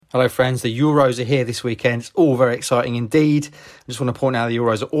Hello friends, the Euros are here this weekend. It's all very exciting indeed. I just want to point out the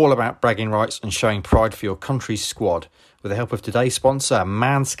Euros are all about bragging rights and showing pride for your country's squad. With the help of today's sponsor,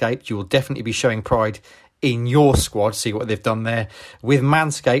 Manscaped, you will definitely be showing pride in your squad. See what they've done there. With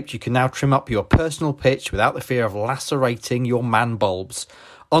Manscaped, you can now trim up your personal pitch without the fear of lacerating your man bulbs.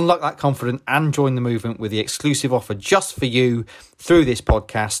 Unlock that confidence and join the movement with the exclusive offer just for you through this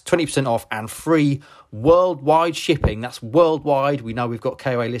podcast. 20% off and free worldwide shipping. That's worldwide. We know we've got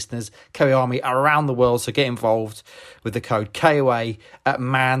KOA listeners, KOA Army around the world. So get involved with the code KOA at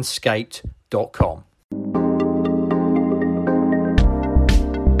manscaped.com.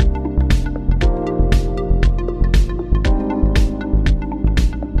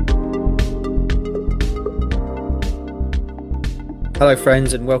 Hello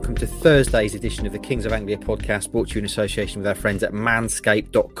friends and welcome to Thursday's edition of the Kings of Anglia podcast, brought to you in association with our friends at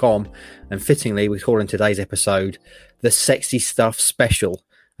manscaped.com. And fittingly, we're calling today's episode the Sexy Stuff Special.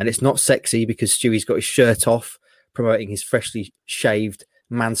 And it's not sexy because Stewie's got his shirt off, promoting his freshly shaved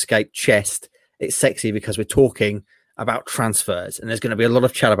Manscaped chest. It's sexy because we're talking about transfers. And there's going to be a lot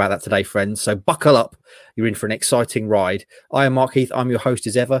of chat about that today, friends. So buckle up. You're in for an exciting ride. I am Mark Heath. I'm your host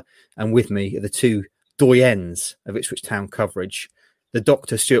as ever. And with me are the two doyens of Ipswich Town coverage. The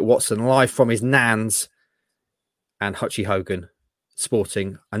Dr. Stuart Watson, live from his nans, and Hutchie Hogan,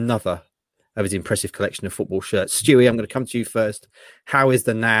 sporting another of his impressive collection of football shirts. Stewie, I'm going to come to you first. How is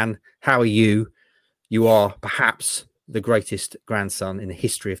the nan? How are you? You are perhaps the greatest grandson in the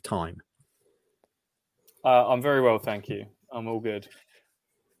history of time. I'm very well, thank you. I'm all good.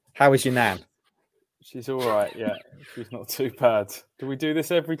 How is your nan? She's all right, yeah. She's not too bad. Do we do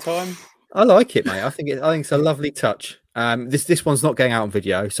this every time? I like it, mate. I think it's a lovely touch. This one's not going out on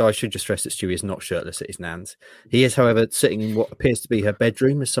video, so I should just stress that Stewie is not shirtless at his nan's. He is, however, sitting in what appears to be her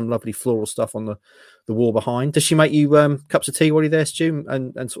bedroom. There's some lovely floral stuff on the wall behind. Does she make you cups of tea while you're there, Stu,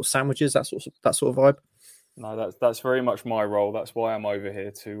 and sort of sandwiches, that sort of vibe? No, that's very much my role. That's why I'm over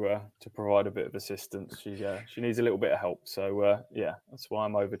here to provide a bit of assistance. She needs a little bit of help, so that's why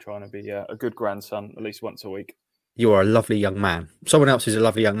I'm over trying to be a good grandson at least once a week. You are a lovely young man. Someone else who's a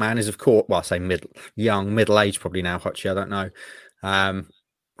lovely young man is, of course, well, I say middle-aged probably now, Hutchie, I don't know.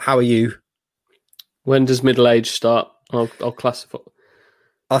 How are you? When does middle age start? I'll classify.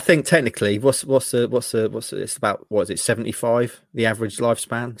 I think technically, what's it's about, what is it, 75, the average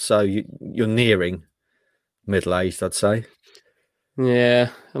lifespan? So you're nearing middle-aged, I'd say. Yeah,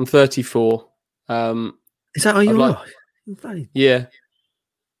 I'm 34. Is that how you are? Yeah.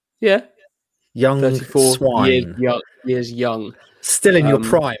 Young 34 swine. Years young. Still in your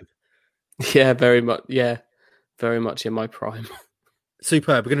prime. Yeah, very much. Yeah, very much in my prime.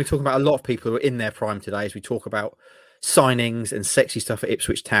 Superb. We're going to be talking about a lot of people who are in their prime today as we talk about signings and sexy stuff at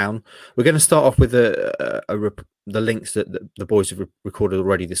Ipswich Town. We're going to start off with the links that the boys have recorded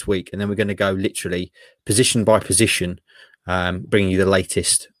already this week, and then we're going to go literally position by position, bringing you the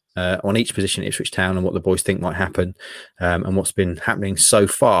latest on each position at Ipswich Town and what the boys think might happen and what's been happening so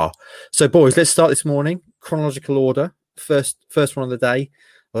far. So, boys, let's start this morning. Chronological order. First one of the day.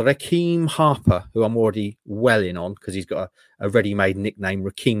 Rakeem Harper, who I'm already well in on because he's got a ready-made nickname.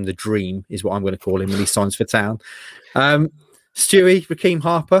 Rakeem the Dream is what I'm going to call him when he signs for Town. Stewie, Rakeem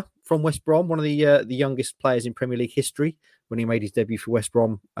Harper from West Brom, one of the youngest players in Premier League history when he made his debut for West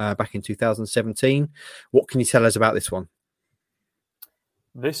Brom back in 2017. What can you tell us about this one?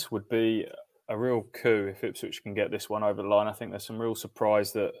 This would be a real coup if Ipswich can get this one over the line. I think there's some real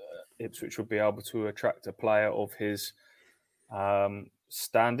surprise that Ipswich would be able to attract a player of his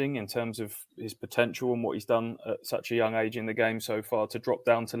standing in terms of his potential and what he's done at such a young age in the game so far to drop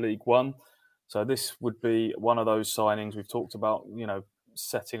down to League One. So this would be one of those signings we've talked about,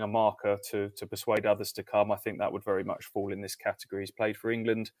 setting a marker to persuade others to come. I think that would very much fall in this category. He's played for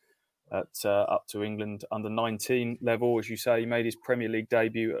England at up to England under 19 level. As you say, he made his Premier League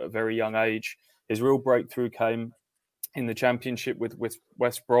debut at a very young age. His real breakthrough came in the Championship with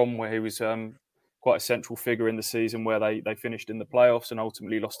West Brom, where he was quite a central figure in the season where they finished in the playoffs and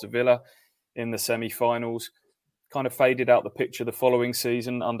ultimately lost to Villa in the semi-finals. Kind of faded out the picture the following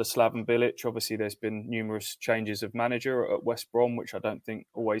season under Slaven Bilic. Obviously, there's been numerous changes of manager at West Brom, which I don't think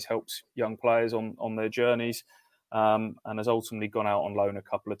always helps young players on their journeys. And has ultimately gone out on loan a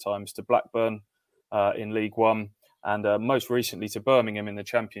couple of times to Blackburn in League One and most recently to Birmingham in the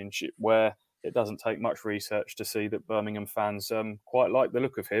Championship, where it doesn't take much research to see that Birmingham fans quite like the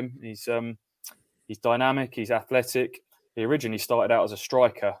look of him. He's dynamic, he's athletic. He originally started out as a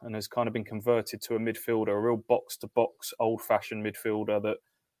striker and has kind of been converted to a midfielder, a real box-to-box, old-fashioned midfielder that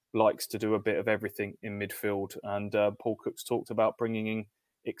likes to do a bit of everything in midfield. And Paul Cook's talked about bringing in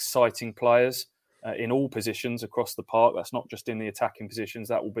exciting players. in all positions across the park. That's not just in the attacking positions.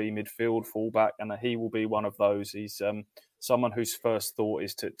 That will be midfield, fullback, and he will be one of those. He's someone whose first thought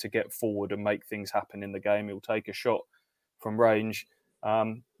is to get forward and make things happen in the game. He'll take a shot from range.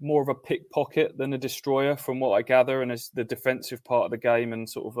 More of a pickpocket than a destroyer, from what I gather, and as the defensive part of the game and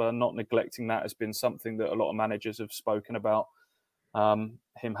sort of not neglecting that has been something that a lot of managers have spoken about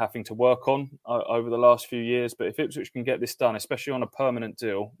him having to work on over the last few years. But if Ipswich can get this done, especially on a permanent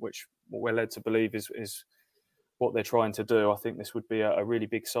deal, which we're led to believe is what they're trying to do, I think this would be a really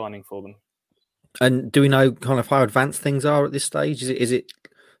big signing for them. And do we know kind of how advanced things are at this stage? Is it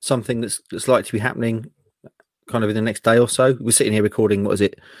something that's likely to be happening kind of in the next day or so? We're sitting here recording, what is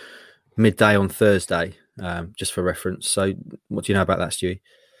it, midday on Thursday, just for reference. So what do you know about that, Stewie?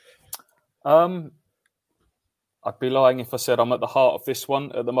 I'd be lying if I said I'm at the heart of this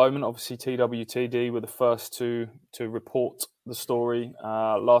one at the moment. Obviously, TWTD were the first to report the story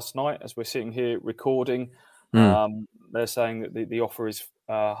last night as we're sitting here recording. They're saying that the offer is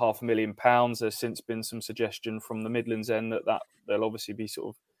 £500,000. There's since been some suggestion from the Midlands end that there'll obviously be sort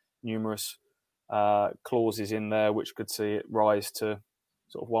of numerous clauses in there which could see it rise to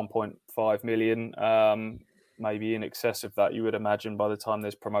sort of 1.5 million, maybe in excess of that, you would imagine, by the time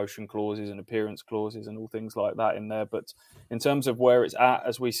there's promotion clauses and appearance clauses and all things like that in there. But in terms of where it's at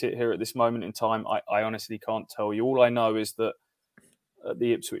as we sit here at this moment in time, I honestly can't tell you. All I know is that at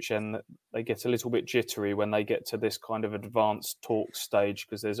the Ipswich end, they get a little bit jittery when they get to this kind of advanced talk stage,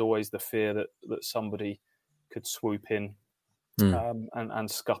 because there's always the fear that somebody could swoop in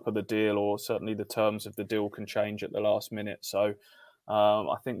and scupper the deal, or certainly the terms of the deal can change at the last minute. So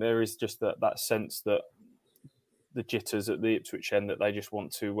I think there is just that sense that the jitters at the Ipswich end, that they just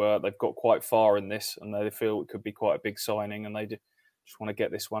want to, they've got quite far in this and they feel it could be quite a big signing, and they just want to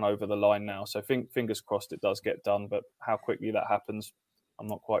get this one over the line now. So fingers crossed it does get done, but how quickly that happens, I'm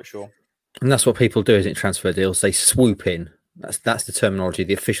not quite sure. And that's what people do, isn't it? Transfer deals, they swoop in. That's the terminology,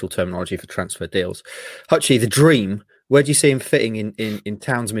 the official terminology for transfer deals. Hutchie, the dream, where do you see him fitting in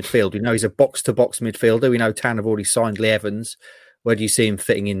Town's midfield? We know he's a box-to-box midfielder. We know Town have already signed Lee Evans. Where do you see him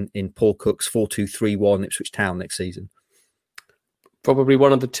fitting in Paul Cook's 4-2-3-1 Ipswich Town next season? Probably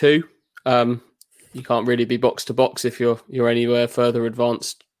one of the two. You can't really be box-to-box if you're anywhere further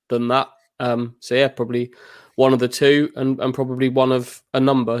advanced than that. So yeah, probably one of the two, and probably one of a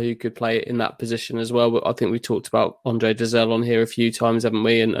number who could play it in that position as well. But I think we talked about Andre Dazelle on here a few times, haven't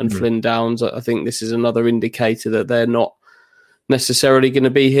we? And Flynn Downs. I think this is another indicator that they're not necessarily going to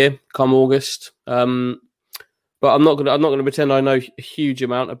be here come August. But I'm not going to pretend I know a huge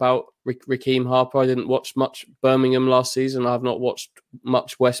amount about Raheem Harper. I didn't watch much Birmingham last season. I've not watched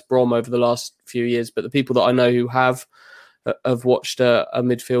much West Brom over the last few years. But the people that I know who have watched a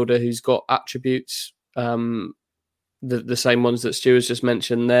midfielder who's got attributes, the same ones that Stuart's just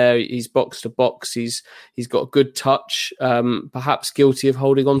mentioned there. He's box to box. He's got good touch. Perhaps guilty of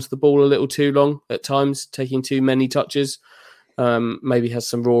holding onto the ball a little too long at times, taking too many touches. Maybe has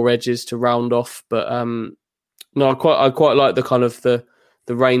some raw edges to round off, but. No, I quite like the kind of the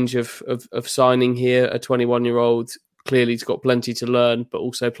range of signing here. A 21-year-old, clearly he's got plenty to learn, but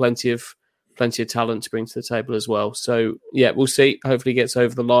also plenty of talent to bring to the table as well. So yeah, we'll see. Hopefully, he gets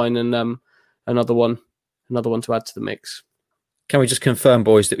over the line, and another one to add to the mix. Can we just confirm,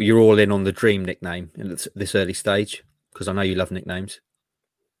 boys, that you're all in on the dream nickname in this early stage? Because I know you love nicknames.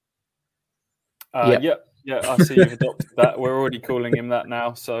 Yeah, I see you've adopted that. We're already calling him that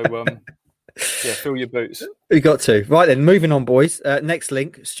now. So. Yeah, fill your boots. We got to. Right then, moving on, boys. Next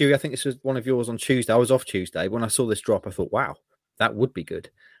link, Stewie, I think this was one of yours on Tuesday. I was off Tuesday. When I saw this drop, I thought, wow, that would be good.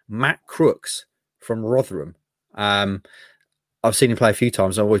 Matt Crooks from Rotherham. I've seen him play a few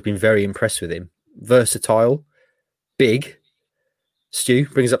times. I've always been very impressed with him. Versatile, big. Stu,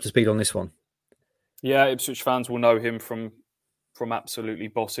 bring us up to speed on this one. Yeah, Ipswich fans will know him from absolutely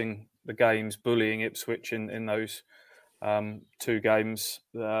bossing the games, bullying Ipswich in those two games.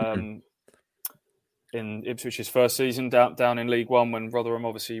 In Ipswich's first season down in League One, when Rotherham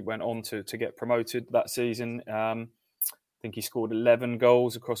obviously went on to get promoted that season. I think he scored 11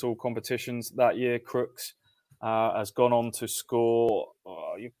 goals across all competitions that year. Crooks has gone on to score,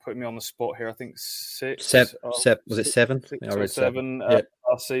 you put me on the spot here, I think six. Was it seven? Six or seven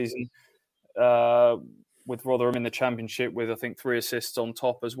last season with Rotherham in the Championship, with I think 3 assists on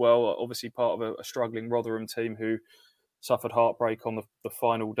top as well. Obviously part of a struggling Rotherham team who suffered heartbreak on the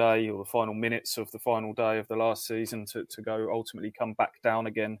final day, or the final minutes of the final day of the last season, to go ultimately come back down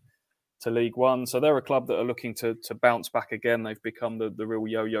again to League One. So they're a club that are looking to bounce back again. They've become the real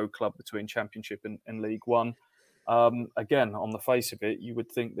yo-yo club between Championship and League One. Again, on the face of it, you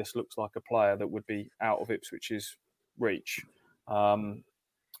would think this looks like a player that would be out of Ipswich's reach.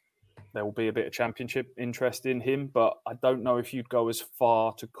 there will be a bit of championship interest in him, but I don't know if you'd go as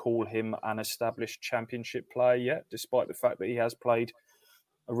far to call him an established championship player yet, despite the fact that he has played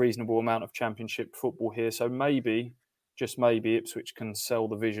a reasonable amount of championship football here. So maybe, just maybe, Ipswich can sell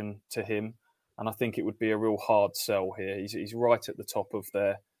the vision to him. And I think it would be a real hard sell here. He's right at the top of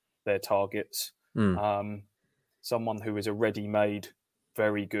their targets. Someone who is a ready-made,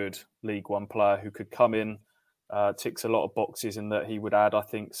 very good League One player who could come in, ticks a lot of boxes in that he would add, I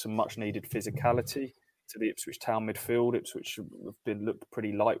think, some much-needed physicality to the Ipswich Town midfield. Ipswich have looked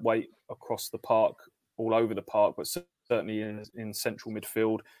pretty lightweight across the park, all over the park, but certainly in central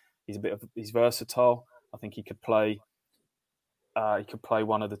midfield. He's versatile. I think he could play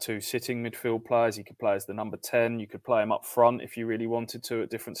one of the two sitting midfield players. He could play as the number 10. You could play him up front if you really wanted to at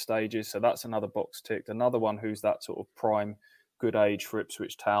different stages. So that's another box ticked. Another one who's that sort of prime good age for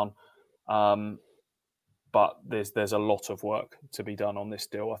Ipswich Town. But there's a lot of work to be done on this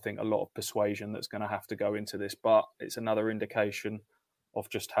deal. I think a lot of persuasion that's going to have to go into this. But it's another indication of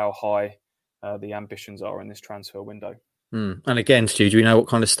just how high the ambitions are in this transfer window. And again, Stu, do we know what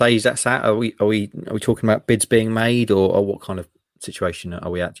kind of stage that's at? Are we talking about bids being made, or what kind of situation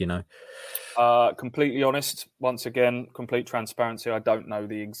are we at? Do you know? Completely honest, once again, complete transparency. I don't know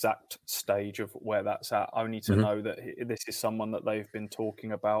the exact stage of where that's at. Only to know that this is someone that they've been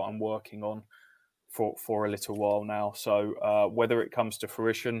talking about and working on for a little while now. So whether it comes to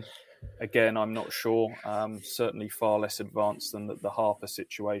fruition, again, I'm not sure. Certainly far less advanced than the Harper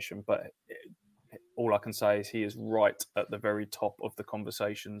situation, but all I can say is he is right at the very top of the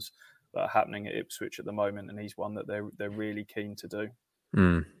conversations that are happening at Ipswich at the moment, and he's one that they're really keen to do.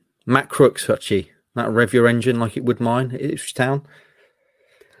 Matt Crooks, Hutchie, that rev your engine like it would mine at Ipswich Town.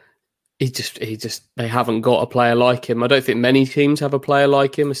 He just they haven't got a player like him. I don't think many teams have a player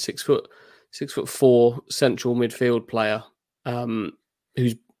like him, a 6'4" central midfield player,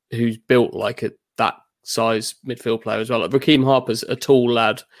 who's built like that size midfield player as well. Like Raheem Harper's a tall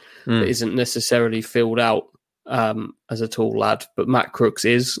lad that isn't necessarily filled out as a tall lad, but Matt Crooks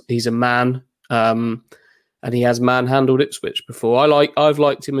he's a man, and he has manhandled Ipswich before. I've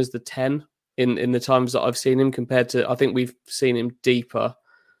liked him as the 10 in the times that I've seen him, compared to, I think we've seen him deeper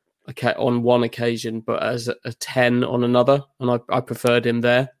on one occasion, but as a 10 on another, and I preferred him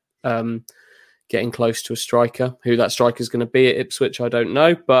there, getting close to a striker. Who that striker is going to be at Ipswich, I don't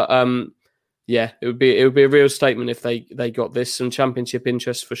know, but yeah, it would be a real statement if they got this. Some championship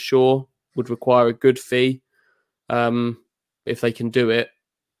interest for sure. Would require a good fee. If they can do it,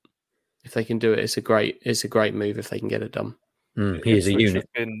 it's a great move if they can get it done. He is a unit.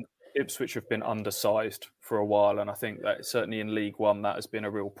 Ipswich have been undersized for a while, and I think that certainly in League One that has been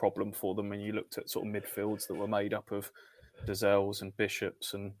a real problem for them. When you looked at sort of midfields that were made up of Dazelles and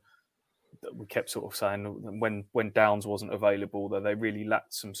Bishops, and we kept sort of saying when Downs wasn't available that they really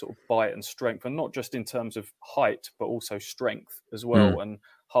lacked some sort of bite and strength, and not just in terms of height but also strength as well. And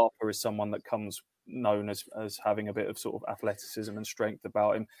Harper is someone that comes known as having a bit of sort of athleticism and strength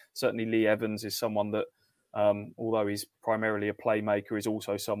about him. Certainly Lee Evans is someone that, although he's primarily a playmaker, is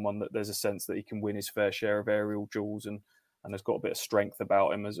also someone that there's a sense that he can win his fair share of aerial duels and has got a bit of strength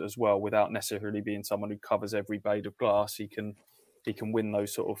about him as well, without necessarily being someone who covers every blade of glass. He can win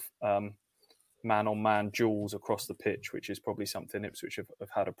those sort of man-on-man duels across the pitch, which is probably something Ipswich have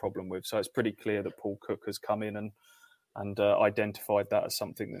had a problem with. So it's pretty clear that Paul Cook has come in and identified that as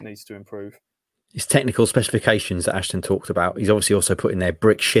something that needs to improve. His technical specifications that Ashton talked about, he's obviously also put in there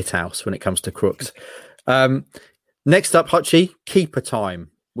brick shithouse when it comes to Crooks. Next up, Hutchie, keeper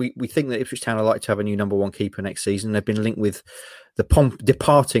time. We think that Ipswich Town are like to have a new number one keeper next season. They've been linked with the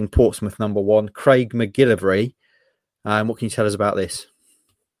departing Portsmouth number one, Craig McGillivray. What can you tell us about this?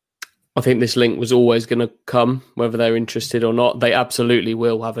 I think this link was always going to come, whether they're interested or not. They absolutely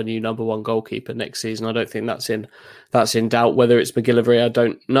will have a new number one goalkeeper next season. I don't think that's in doubt. Whether it's McGillivray, I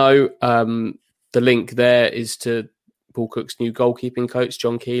don't know. The link there is to Paul Cook's new goalkeeping coach,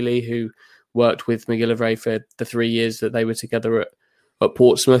 John Keeley, who worked with McGillivray for the 3 years that they were together at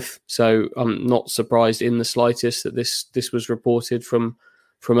Portsmouth. So I'm not surprised in the slightest that this was reported from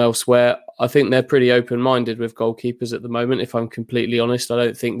elsewhere. I think they're pretty open-minded with goalkeepers at the moment, if I'm completely honest. I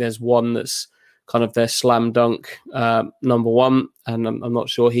don't think there's one that's kind of their slam dunk number one, and I'm not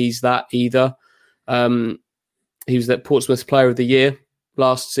sure he's that either. He was that Portsmouth Player of the Year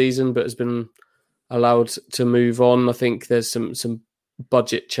last season, but has been allowed to move on. I think there's some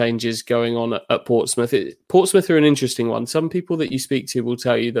budget changes going on at Portsmouth. Portsmouth are an interesting one. Some people that you speak to will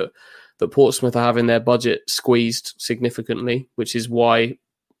tell you that Portsmouth are having their budget squeezed significantly, which is why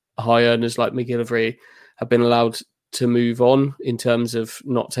high earners like McGillivray have been allowed to move on in terms of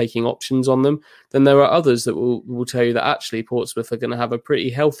not taking options on them, then there are others that will tell you that actually Portsmouth are going to have a pretty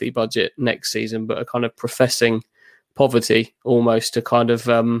healthy budget next season, but are kind of professing poverty almost to kind of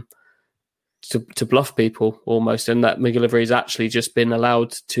to bluff people almost, and that McGillivray has actually just been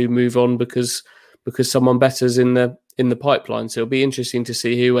allowed to move on because someone better's in the pipeline. So it'll be interesting to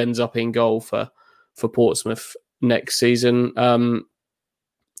see who ends up in goal for Portsmouth next season.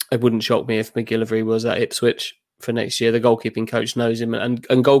 It wouldn't shock me if McGillivray was at Ipswich for next year. The goalkeeping coach knows him, and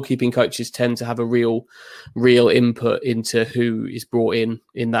goalkeeping coaches tend to have a real input into who is brought in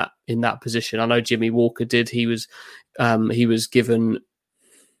that position. I know Jimmy Walker did. He was given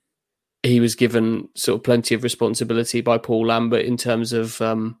sort of plenty of responsibility by Paul Lambert in terms of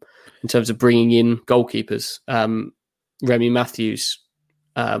bringing in goalkeepers. Remy Matthews,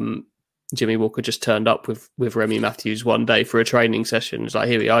 Jimmy Walker just turned up with Remy Matthews one day for a training session. It's like,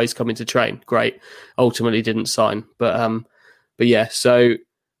 here we are, he's coming to train. Great. Ultimately didn't sign. But yeah, so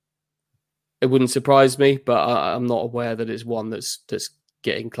it wouldn't surprise me, but I'm not aware that it's one that's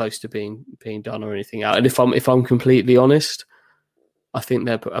getting close to being done or anything out. And if I'm completely honest, I think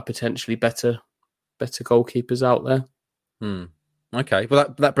there are potentially better goalkeepers out there. Okay.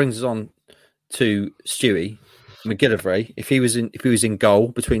 Well, that brings us on to Stewie. McGillivray, if he was in goal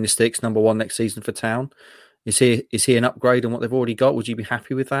between the sticks, number one next season for Town, is he an upgrade on what they've already got? Would you be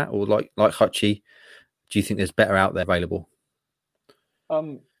happy with that, or like Hutchie, do you think there's better out there available?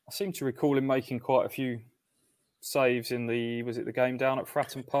 I seem to recall him making quite a few saves in the game down at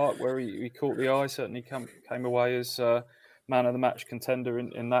Fratton Park where he caught the eye. Certainly came away as man of the match contender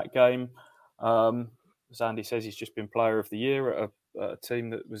in that game. As Andy says, he's just been Player of the Year at a team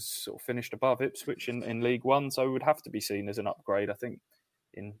that was sort of finished above Ipswich in League One, so it would have to be seen as an upgrade. I think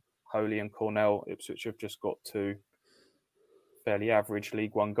in Holy and Cornell, Ipswich have just got two fairly average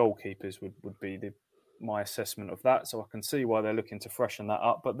League One goalkeepers would be my assessment of that. So I can see why they're looking to freshen that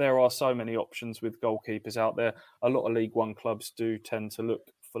up. But there are so many options with goalkeepers out there. A lot of League One clubs do tend to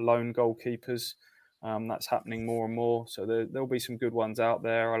look for loan goalkeepers. That's happening more and more. So there'll be some good ones out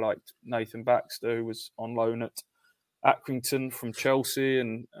there. I liked Nathan Baxter, who was on loan at Accrington from Chelsea,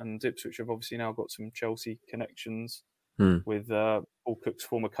 and Ipswich have obviously now got some Chelsea connections with Paul Cook's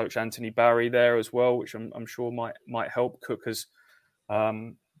former coach Anthony Barry there as well, which I'm sure might help. Cook has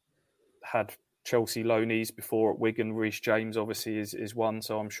had Chelsea loanees before at Wigan. Reece James obviously is one,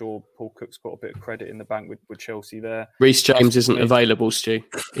 so I'm sure Paul Cook's got a bit of credit in the bank with Chelsea there. Reece James isn't available, Stu.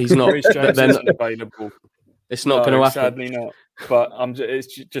 He's not. Reece James isn't available. It's not going to happen. Sadly not. But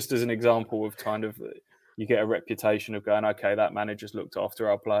it's just as an example of kind of, you get a reputation of going, okay, that manager's looked after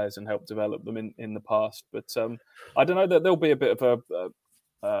our players and helped develop them in the past. But I don't know, that there'll be a bit of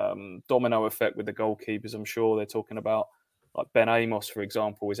a domino effect with the goalkeepers. I'm sure they're talking about, like Ben Amos, for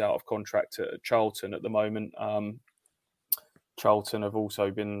example, is out of contract at Charlton at the moment. Charlton have also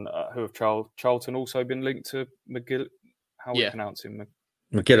been, Charlton also been linked to McGill. How we pronounce him?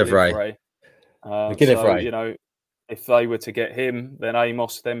 McGillivray. So, you know, if they were to get him, then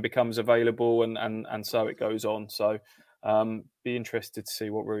Amos then becomes available, and so it goes on. So be interested to see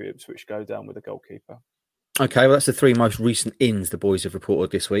what route Ipswich go down with the goalkeeper. Okay, well, that's the three most recent ins the boys have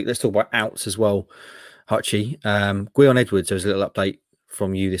reported this week. Let's talk about outs as well, Hutchie. Gwion Edwards, there was a little update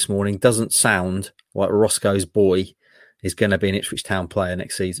from you this morning. Doesn't sound like Roscoe's boy is going to be an Ipswich Town player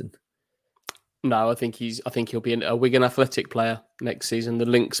next season. No, I think he'll be a Wigan Athletic player next season. The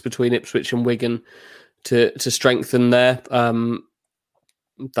links between Ipswich and Wigan to strengthen there, that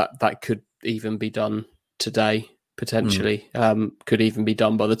could even be done today, potentially. Could even be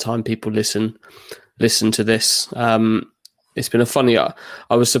done by the time people listen to this. It's been a funny. I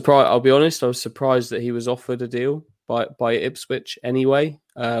was surprised. I'll be honest. I was surprised that he was offered a deal by Ipswich anyway.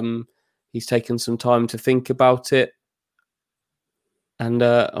 He's taken some time to think about it, and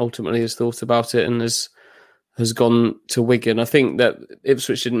ultimately has thought about it and has gone to Wigan. I think that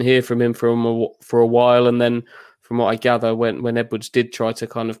Ipswich didn't hear from him for a while, and then from what I gather, when Edwards did try to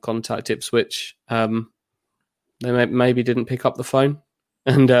kind of contact Ipswich, they maybe didn't pick up the phone,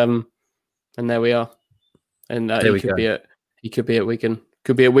 and there we are. And he could be at Wigan.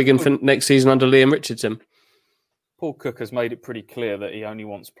 Could be at Wigan for next season under Liam Richardson. Paul Cook has made it pretty clear that he only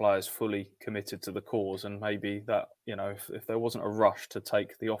wants players fully committed to the cause, and maybe that, you know, if there wasn't a rush to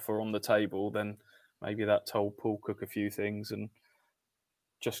take the offer on the table, then maybe that told Paul Cook a few things. And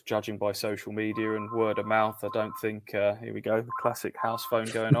just judging by social media and word of mouth, I don't think, here we go, the classic house phone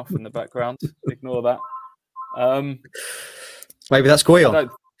going off in the background. Ignore that. Maybe that's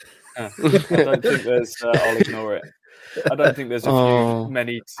Gwion. I don't think there's, I'll ignore it. I don't think there's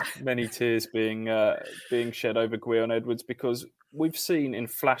many tears being shed over Gwion Edwards, because we've seen in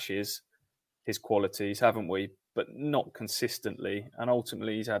flashes his qualities, haven't we? but not consistently. And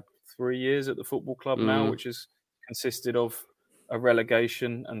ultimately, he's had 3 years at the football club now, which has consisted of a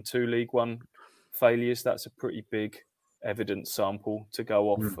relegation and 2 League One failures. That's a pretty big evidence sample to go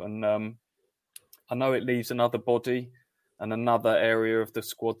off. And I know it leaves another body and another area of the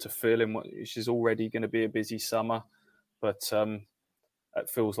squad to fill in, which is already going to be a busy summer. But it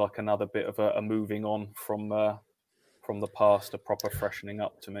feels like another bit of a moving on from the past, a proper freshening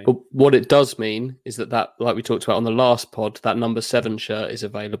up to me. But what it does mean is that, like we talked about on the last pod, that number 7 shirt is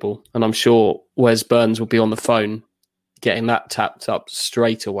available. And I'm sure Wes Burns will be on the phone getting that tapped up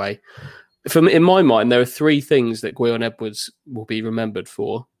straight away. In my mind, there are 3 things that Gwion Edwards will be remembered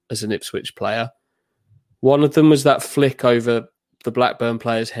for as an Ipswich player. One of them was that flick over the Blackburn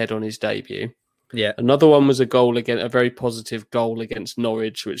player's head on his debut. Yeah. Another one was a very positive goal against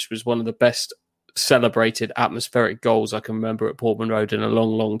Norwich, which was one of the best celebrated atmospheric goals I can remember at Portman Road in a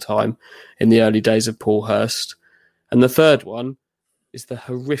long, long time in the early days of Paul Hurst. And the third one is the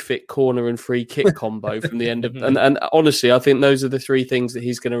horrific corner and free kick combo from the end of... And honestly, I think those are the 3 things that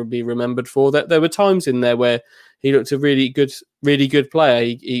he's going to be remembered for. That there were times in there where he looked a really good player.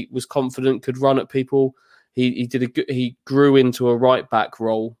 He was confident, could run at people. He grew into a right back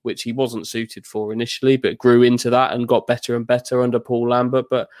role, which he wasn't suited for initially, but grew into that and got better and better under Paul Lambert.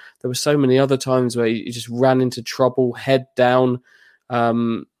 But there were so many other times where he just ran into trouble, head down,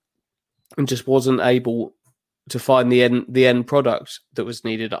 and just wasn't able to find the end product that was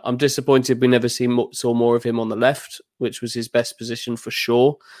needed. I'm disappointed we never saw more of him on the left, which was his best position for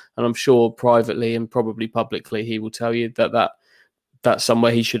sure. And I'm sure privately and probably publicly he will tell you that's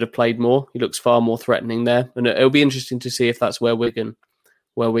somewhere he should have played more. He looks far more threatening there. And it'll be interesting to see if that's where Wigan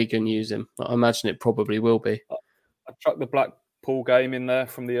use him. I imagine it probably will be. I chucked the Blackpool game in there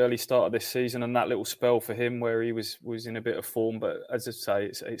from the early start of this season, and that little spell for him where he was in a bit of form. But as I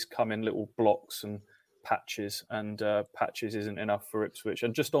say, it's come in little blocks and patches, and patches isn't enough for Ipswich.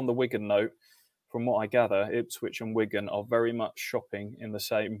 And just on the Wigan note, from what I gather, Ipswich and Wigan are very much shopping in the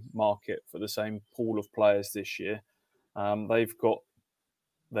same market for the same pool of players this year. They've got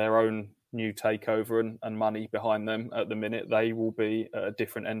their own new takeover and money behind them at the minute. They will be at a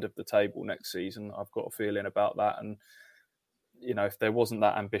different end of the table next season. I've got a feeling about that. And, you know, if there wasn't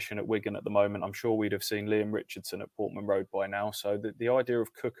that ambition at Wigan at the moment, I'm sure we'd have seen Liam Richardson at Portman Road by now. So the idea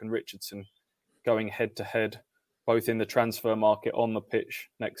of Cook and Richardson going head to head, both in the transfer market on the pitch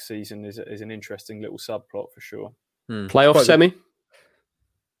next season is an interesting little subplot for sure. Playoff semi?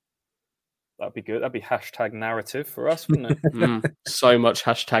 That'd be good. That'd be hashtag narrative for us, wouldn't it? So much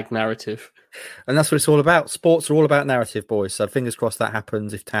hashtag narrative. And that's what it's all about. Sports are all about narrative, boys. So fingers crossed that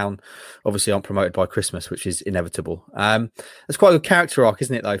happens if Town obviously aren't promoted by Christmas, which is inevitable. It's quite a good character arc,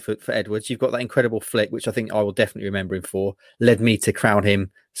 isn't it, though, for Edwards? You've got that incredible flick, which I think I will definitely remember him for. Led me to crown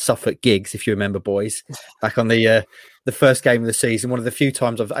him Suffolk Giggs, if you remember, boys, back on the first game of the season. One of the few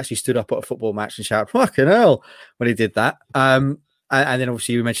times I've actually stood up at a football match and shouted, "Fucking hell," when he did that. And then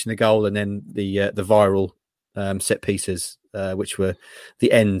obviously you mentioned the goal and then the viral set pieces, which were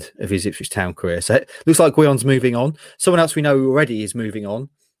the end of his Ipswich Town career. So it looks like Gwion's moving on. Someone else we know already is moving on,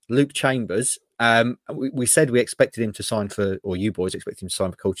 Luke Chambers. We said we expected him to sign for, or you boys expected him to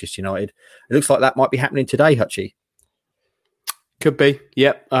sign for Colchester United. It looks like that might be happening today, Hutchie. Could be,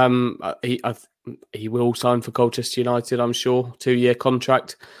 yep. He will sign for Colchester United, I'm sure. 2-year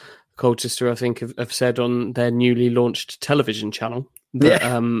contract. Colchester, I think, have said on their newly launched television channel that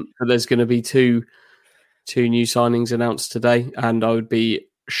there's going to be two new signings announced today, and I would be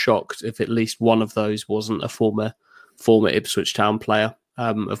shocked if at least one of those wasn't a former Ipswich Town player,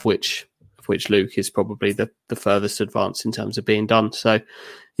 of which Luke is probably the furthest advanced in terms of being done. So,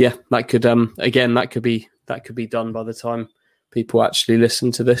 yeah, that could be done by the time people actually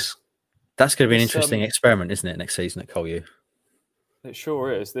listen to this. That's going to be an interesting experiment, isn't it, next season at Colu? It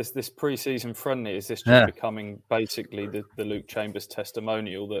sure is. This pre-season friendly, is this just becoming basically the Luke Chambers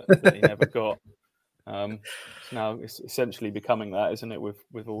testimonial that he never got? Now it's essentially becoming that, isn't it,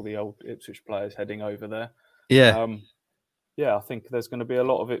 with all the old Ipswich players heading over there? Yeah. I think there's going to be a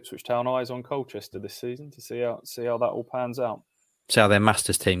lot of Ipswich Town eyes on Colchester this season to see how that all pans out. See how their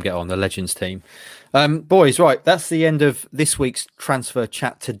Masters team get on, the Legends team. Boys, right, that's the end of this week's transfer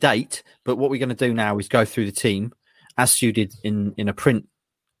chat to date. But what we're going to do now is go through the team, as Stu did in a print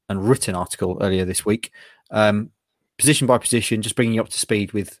and written article earlier this week, position by position, just bringing you up to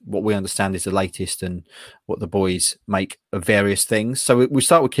speed with what we understand is the latest and what the boys make of various things. So we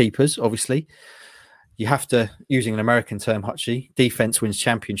start with keepers, obviously. You have to, using an American term, Hutchie, defence wins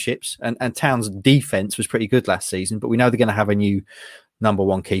championships. And Town's defence was pretty good last season, but we know they're going to have a new number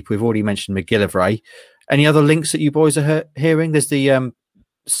one keeper. We've already mentioned McGillivray. Any other links that you boys are hearing? There's the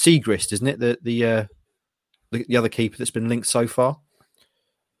Segrist, isn't it? the other keeper that's been linked so far?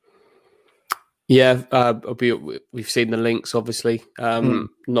 Yeah, we've seen the links. Obviously,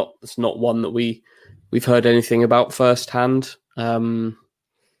 it's not one that we've heard anything about firsthand.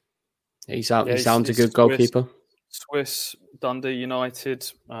 He sounds a good goalkeeper. Swiss, Dundee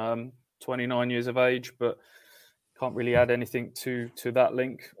United, 29 years of age, but can't really add anything to that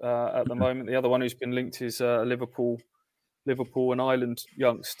link at the moment. The other one who's been linked is Liverpool and Ireland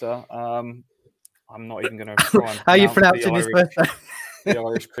youngster. I'm not even going to try and how are you pronouncing his first name? The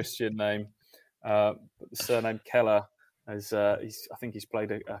Irish Christian name, but the surname Keller. I think he's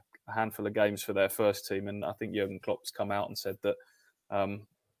played a handful of games for their first team, and I think Jurgen Klopp's come out and said that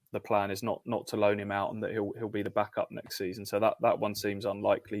the plan is not to loan him out and that he'll be the backup next season. So that one seems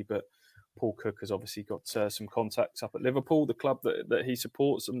unlikely, but Paul Cook has obviously got some contacts up at Liverpool, the club that he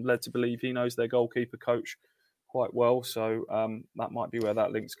supports, and led to believe he knows their goalkeeper coach quite well. So that might be where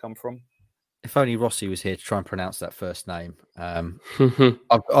that link's come from. If only Rossi was here to try and pronounce that first name. I've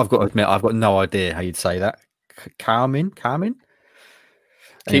got to admit, I've got no idea how you'd say that. Carmen?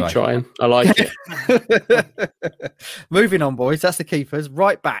 Anyway. Keep trying. I like it. Moving on, boys. That's the keepers.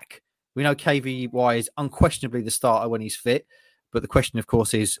 Right back. We know KVY is unquestionably the starter when he's fit. But the question, of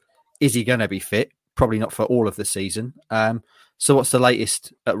course, is he going to be fit? Probably not for all of the season. So what's the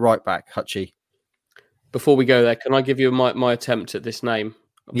latest at right back, Hutchie? Before we go there, can I give you my attempt at this name?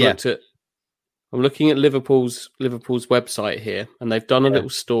 I'm looking at Liverpool's website here, and they've done a little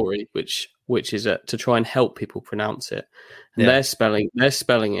story which is to try and help people pronounce it. And they're spelling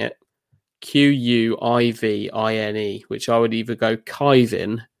it Quivine, which I would either go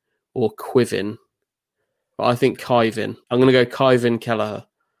Kivin or Quivin. But I think Kivin. I'm going to go Kivin Kelleher.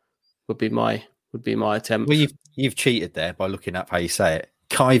 Would be my attempt. Well, you've cheated there by looking up how you say it.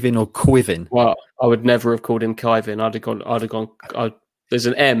 Kivin or Quivin. Well, I would never have called him Kivin. I'd have gone. There's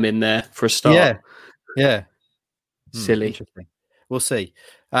an M in there for a start. Yeah. Silly. Interesting. We'll see.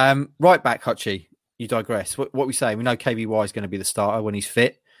 Right back, Hutchie. You digress. What we say? We know KVY is going to be the starter when he's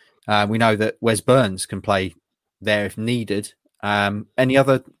fit. We know that Wes Burns can play there if needed.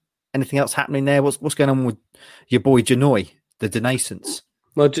 Anything else happening there? What's going on with your boy Janoy, the Denascence?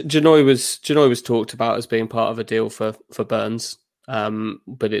 Well, Janoy was talked about as being part of a deal for Burns,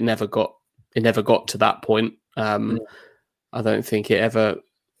 but it never got to that point. I don't think it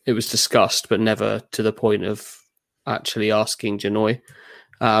was discussed, but never to the point of actually asking Janoy.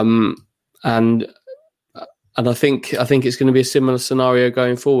 And I think it's going to be a similar scenario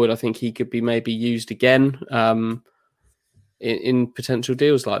going forward. I think he could be maybe used again in potential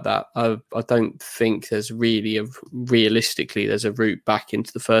deals like that. I don't think there's really realistically there's a route back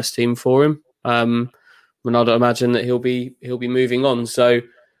into the first team for him. And I'd imagine that he'll be moving on. So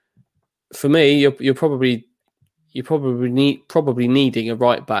for me, you're probably needing a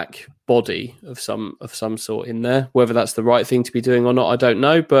right back body of some sort in there. Whether that's the right thing to be doing or not, I don't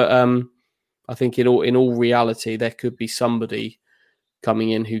know. But I think in all reality, there could be somebody coming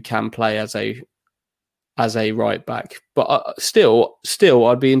in who can play as a right back. But still,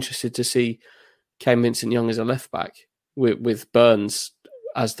 I'd be interested to see Kane Vincent-Young as a left back with Burns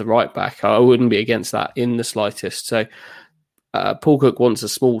as the right back. I wouldn't be against that in the slightest. So. Paul Cook wants a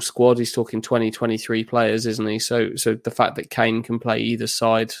small squad. He's talking 20, 23 players, isn't he? So the fact that Kane can play either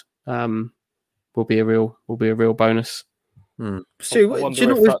side will be a real bonus. Stu, do you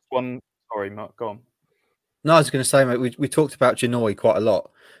know that's one? Sorry, Mark, go on. No, I was going to say, mate, we talked about Janoy quite a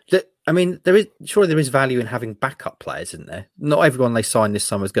lot. I mean, there is value in having backup players, isn't there? Not everyone they sign this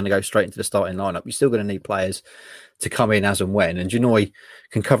summer is going to go straight into the starting lineup. You're still going to need players to come in as and when, and Janoy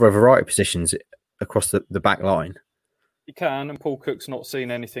can cover a variety of positions across the back line. He can, and Paul Cook's not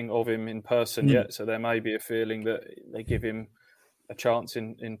seen anything of him in person yet, so there may be a feeling that they give him a chance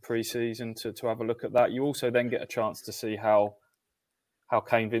in pre-season to have a look at that. You also then get a chance to see how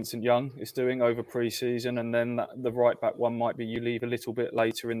Kane Vincent-Young is doing over pre-season, and then the right back one might be you leave a little bit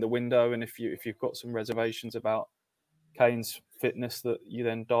later in the window, and if you've got some reservations about Kane's fitness, that you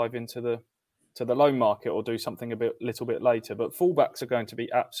then dive into the loan market or do something little bit later. But fullbacks are going to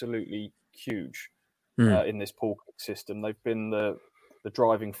be absolutely huge. In this Paul Cook system. They've been the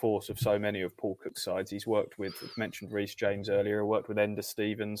driving force of so many of Paul Cook's sides. He's worked with, mentioned Reece James earlier, worked with Ender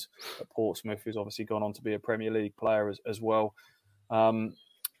Stevens at Portsmouth, who's obviously gone on to be a Premier League player as well.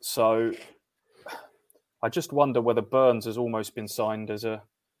 So I just wonder whether Burns has almost been signed as a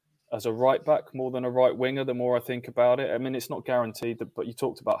right back more than a right winger, the more I think about it. I mean, it's not guaranteed, but you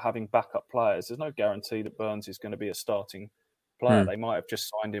talked about having backup players. There's no guarantee that Burns is going to be a starting player. They might have just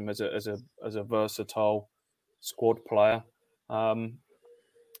signed him as a versatile squad player,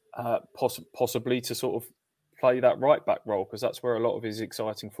 possibly to sort of play that right back role, because that's where a lot of his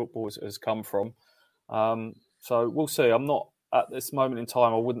exciting football has come from. So we'll see. I'm not at this moment in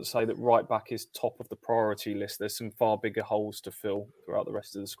time. I wouldn't say that right back is top of the priority list. There's some far bigger holes to fill throughout the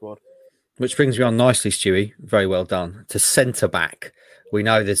rest of the squad. Which brings me on nicely, Stewie. Very well done. To centre back. We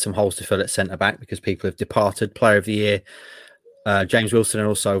know there's some holes to fill at centre back because people have departed. Player of the year, James Wilson, and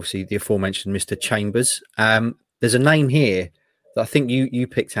also obviously the aforementioned Mr. Chambers. There's a name here that I think you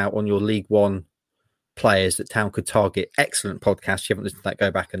picked out on your League One players that Town could target. Excellent podcast. If you haven't listened to that,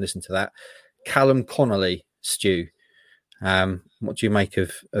 go back and listen to that. Callum Connolly, Stu. What do you make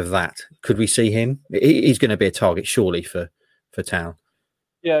of that? Could we see him? He's going to be a target, surely, for Town.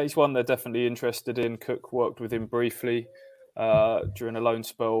 Yeah, he's one they're definitely interested in. Cook worked with him briefly during a loan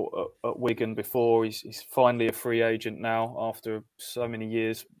spell at Wigan before. He's finally a free agent now after so many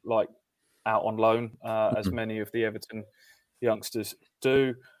years, out on loan, as many of the Everton youngsters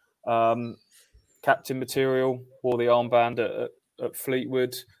do. Captain material, wore the armband at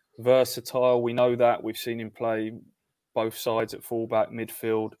Fleetwood. Versatile, we know that. We've seen him play both sides at fullback,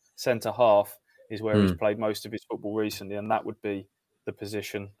 midfield, centre half is where he's played most of his football recently, and that would be the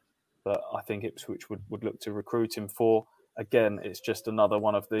position that I think Ipswich would look to recruit him for. Again, it's just another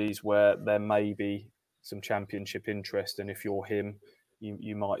one of these where there may be some championship interest, and if you're him,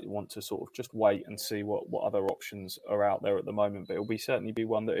 you might want to sort of just wait and see what other options are out there at the moment. But it'll certainly be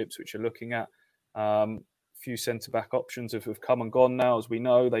one that Ipswich are looking at. Few centre-back options have come and gone now, as we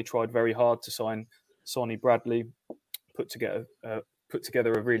know. They tried very hard to sign Sonny Bradley, put together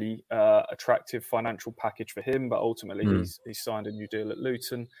a really attractive financial package for him, but ultimately he's signed a new deal at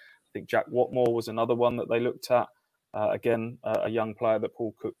Luton. I think Jack Watmore was another one that they looked at. Again, a young player that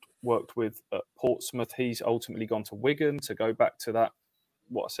Paul Cook worked with at Portsmouth. He's ultimately gone to Wigan to go back to that,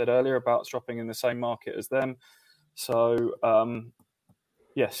 what I said earlier about shopping in the same market as them. So,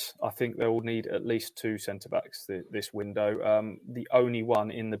 yes, I think they will need at least two centre-backs this window. The only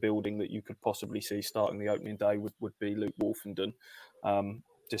one in the building that you could possibly see starting the opening day would be Luke Wolfenden,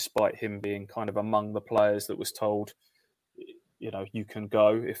 despite him being kind of among the players that was told, you can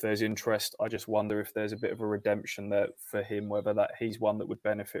go if there's interest. I just wonder if there's a bit of a redemption there for him, whether that he's one that would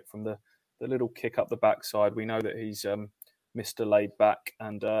benefit from the little kick up the backside. We know that he's Mr. Laid Back,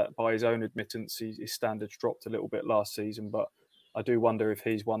 and by his own admittance, his standards dropped a little bit last season, but I do wonder if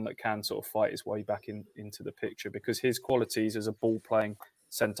he's one that can sort of fight his way back into the picture, because his qualities as a ball-playing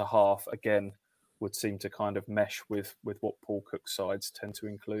centre-half, again, would seem to kind of mesh with what Paul Cook's sides tend to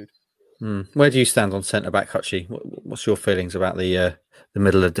include. Where do you stand on centre-back, Hutchie? What's your feelings about the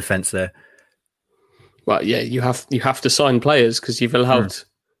middle of defence there? Well, yeah, you have to sign players because you've allowed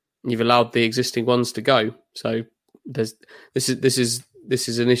the existing ones to go. So this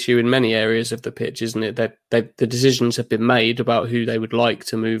is an issue in many areas of the pitch, isn't it? That the decisions have been made about who they would like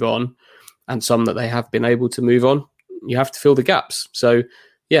to move on, and some that they have been able to move on. You have to fill the gaps. So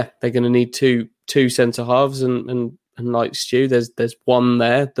yeah, they're going to need two centre halves, and like Stu, there's one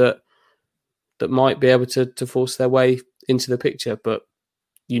there that might be able to force their way into the picture, but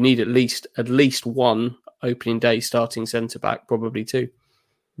you need at least one opening day starting centre back, probably two.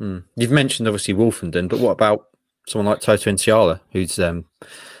 You've mentioned obviously Wolfenden, but what about someone like Toto Nsiala, who's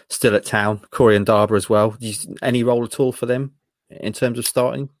still at Town, Corey and Darber as well? Any role at all for them in terms of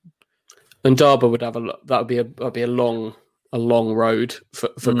starting? And Darber would have that'd be a long road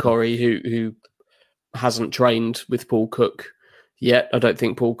for Corey, who hasn't trained with Paul Cook yet. I don't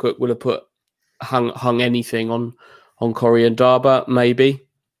think Paul Cook would have hung anything on Corey and Darber. Maybe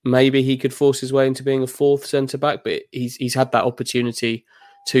he could force his way into being a fourth centre back, but he's had that opportunity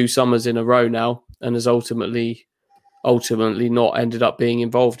 2 summers in a row now, and has ultimately not ended up being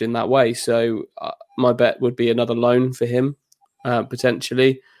involved in that way. So my bet would be another loan for him,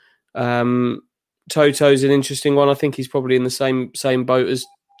 potentially. Toto's an interesting one. I think he's probably in the same boat as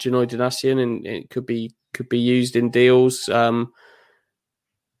Janoy Donatian, and it could be used in deals.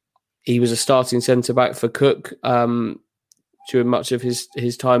 He was a starting centre back for Cook during much of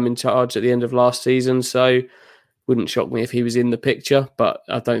his time in charge at the end of last season. So wouldn't shock me if he was in the picture, but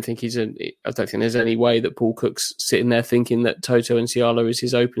I don't think there's any way that Paul Cook's sitting there thinking that Toto Nsiala is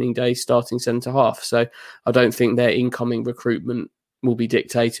his opening day starting centre half. So I don't think their incoming recruitment will be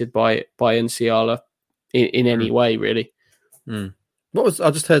dictated by Nsiala in any way, really. I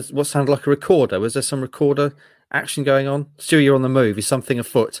just heard what sounded like a recorder. Was there some recorder action going on? Stu, you're on the move. Is something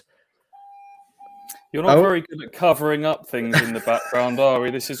afoot? You're not very good at covering up things in the background, are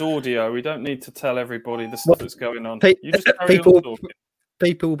we? This is audio. We don't need to tell everybody the stuff that's going on. You just carry on talking.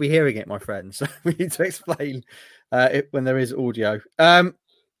 People will be hearing it, my friends. So we need to explain it when there is audio.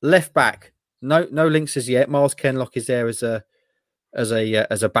 Left back, no links as yet. Miles Kenlock is there as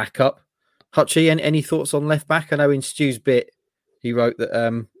a backup. Hutchie, any thoughts on left back? I know in Stu's bit he wrote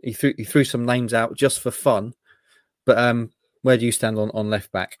that he threw some names out just for fun. But where do you stand on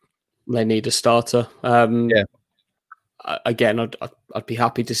left back? They need a starter. Again, I'd be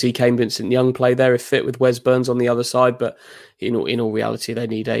happy to see Kane Vincent-Young play there if fit with Wes Burns on the other side. But in all reality, they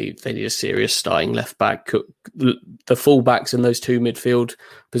need a serious starting left back. The fullbacks in those two midfield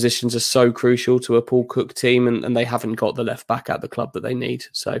positions are so crucial to a Paul Cook team, and they haven't got the left back at the club that they need.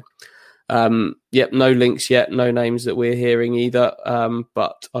 So, no links yet, no names that we're hearing either.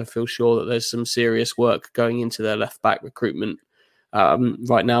 But I feel sure that there's some serious work going into their left back recruitment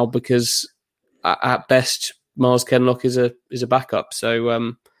right now, because at best, Mars Kenlock is a backup. So,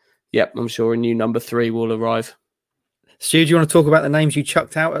 I'm sure a new number 3 will arrive. Stu, do you want to talk about the names you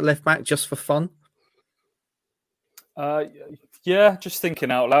chucked out at left back just for fun? Just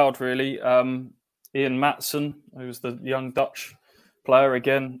thinking out loud, really. Ian Matson, who was the young Dutch player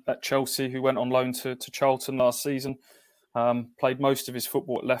again at Chelsea, who went on loan to Charlton last season. Played most of his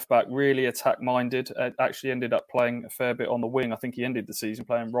football at left back, really attack-minded. Actually ended up playing a fair bit on the wing. I think he ended the season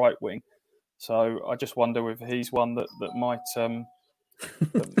playing right wing. So I just wonder if he's one that might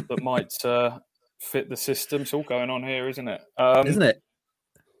fit the system. It's all going on here, isn't it? Isn't it?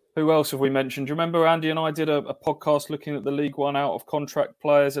 Who else have we mentioned? Do you remember Andy and I did a podcast looking at the League One out of contract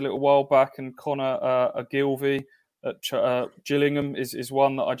players a little while back, and Connor Ogilvie at Gillingham is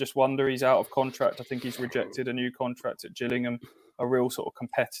one that I just wonder. He's out of contract. I think he's rejected a new contract at Gillingham. A real sort of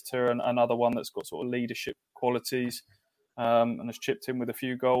competitor, and another one that's got sort of leadership qualities, and has chipped in with a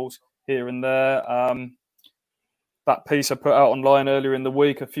few goals here and there. That piece I put out online earlier in the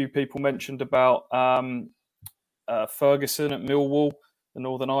week, a few people mentioned about Ferguson at Millwall, the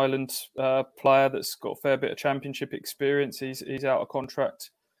Northern Ireland player that's got a fair bit of championship experience. He's out of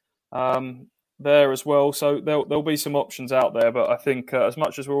contract there as well. So there'll be some options out there. But I think as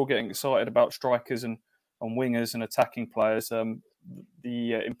much as we're all getting excited about strikers and wingers and attacking players,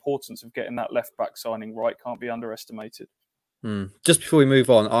 the importance of getting that left back signing right can't be underestimated. Just before we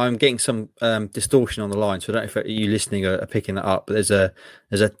move on, I'm getting some distortion on the line, so I don't know if you listening are picking that up. But there's a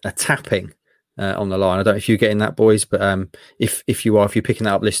tapping on the line. I don't know if you're getting that, boys, but if you're picking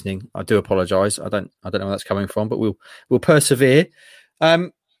that up listening, I do apologise. I don't know where that's coming from, but we'll persevere.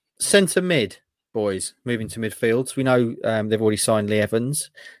 Centre mid, boys, moving to midfields. We know they've already signed Lee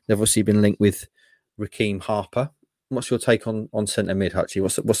Evans. They've obviously been linked with Raheem Harper. What's your take on centre mid, Hutchie?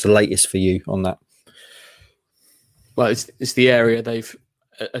 What's the latest for you on that? Well, it's the area they've,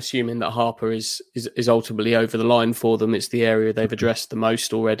 assuming that Harper is ultimately over the line for them. It's the area they've addressed the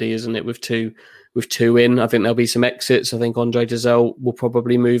most already, isn't it? With two in, I think there'll be some exits. I think Andre Dazelle will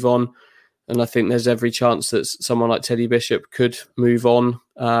probably move on, and I think there's every chance that someone like Teddy Bishop could move on,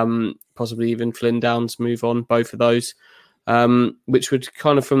 possibly even Flynn Downs move on. Both of those, which would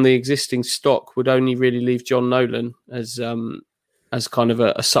kind of from the existing stock would only really leave John Nolan as kind of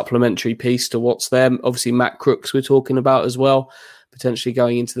a supplementary piece to what's there. Obviously, Matt Crooks we're talking about as well, potentially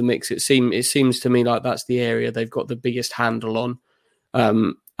going into the mix. It seems to me like that's the area they've got the biggest handle on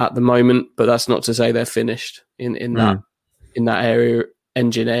at the moment. But that's not to say they're finished in that area,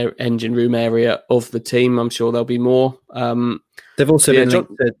 engine room area of the team. I'm sure there'll be more. They've also been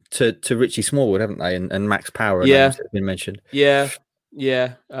linked to Richie Smallwood, haven't they? And Max Power, names that have been mentioned. Yeah.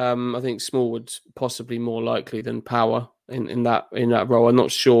 I think Smallwood's possibly more likely than Power in that role. I'm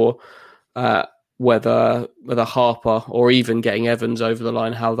not sure whether Harper or even getting Evans over the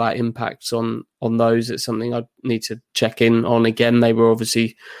line, how that impacts on those. It's something I'd need to check in on again. They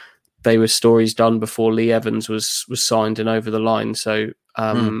were stories done before Lee Evans was signed and over the line, so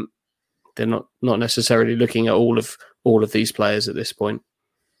they're not necessarily looking at all of these players at this point.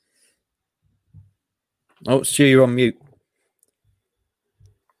 Oh, Stu, you're on mute.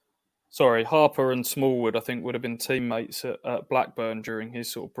 Sorry, Harper and Smallwood, I think, would have been teammates at Blackburn during his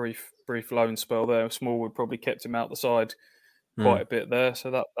sort of brief loan spell there. Smallwood probably kept him out the side quite a bit there,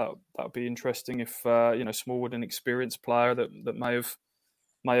 so that would be interesting if Smallwood, an experienced player that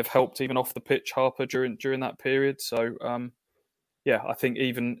may have helped even off the pitch Harper during that period. So I think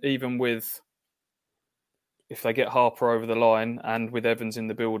even with, if they get Harper over the line and with Evans in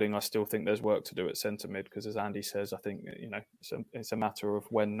the building, I still think there's work to do at centre mid, because as Andy says, I think it's a matter of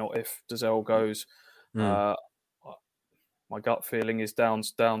when, not if, Dazelle goes. My gut feeling is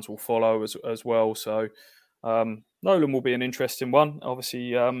Downs will follow as well. So Nolan will be an interesting one.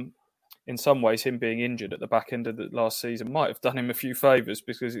 Obviously, in some ways, him being injured at the back end of the last season might have done him a few favours,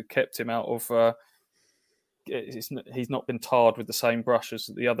 because it kept him out of. He's not been tarred with the same brush as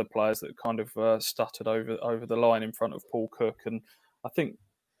the other players that kind of stuttered over the line in front of Paul Cook, and I think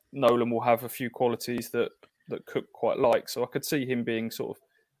Nolan will have a few qualities that Cook quite likes. So I could see him being sort of,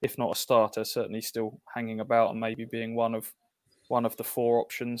 if not a starter, certainly still hanging about and maybe being one of one of the four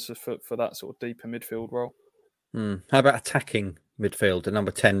options for that sort of deeper midfield role. How about attacking midfield, the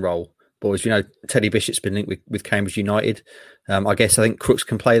number 10 role, boys? Teddy Bishop's been linked with Cambridge United. I think Crooks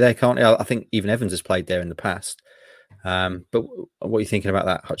can play there, can't he? I think even Evans has played there in the past. But what are you thinking about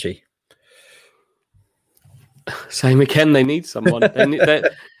that, Hutchie? Same again. They need someone.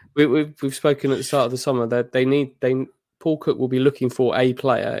 We've spoken at the start of the summer that Paul Cook will be looking for a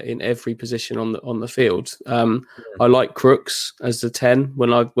player in every position on the field. I like Crooks as the 10.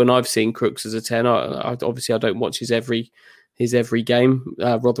 When I've seen Crooks as a 10, I obviously I don't watch his every game.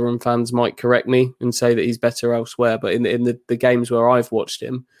 Rotherham fans might correct me and say that he's better elsewhere, but in the games where I've watched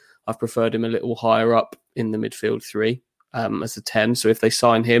him, I've preferred him a little higher up in the midfield three as a 10. So if they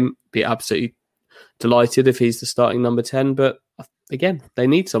sign him, be absolutely delighted if he's the starting number 10. But again, they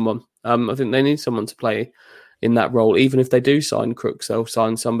need someone. I think they need someone to play in that role. Even if they do sign Crooks, they'll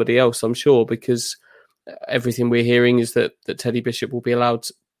sign somebody else, I'm sure, because everything we're hearing is that Teddy Bishop will be allowed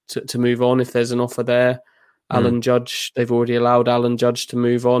to move on if there's an offer there. Alan Judge, they've already allowed Alan Judge to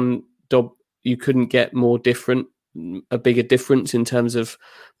move on. You couldn't get a bigger difference in terms of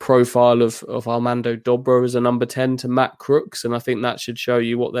profile of Armando Dobra as a number 10 to Matt Crooks, and I think that should show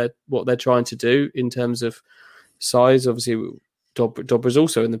you what they're trying to do in terms of size. Obviously, Dobra's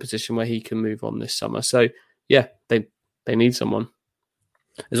also in the position where he can move on this summer. So yeah, they need someone.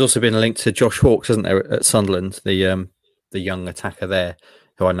 There's also been a link to Josh Hawkes, hasn't there, at Sunderland, the young attacker there,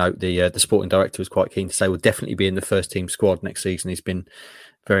 who I know the sporting director was quite keen to say will definitely be in the first team squad next season. He's been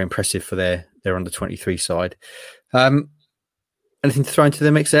very impressive for their under-23 side. Anything to throw into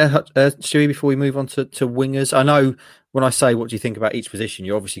the mix there, Stewie, before we move on to wingers? I know when I say what do you think about each position,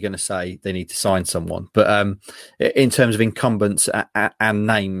 you're obviously going to say they need to sign someone. But in terms of incumbents and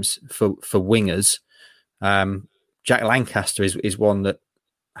names for wingers, Jack Lancaster is one that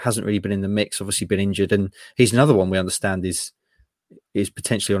hasn't really been in the mix, obviously been injured, and he's another one we understand is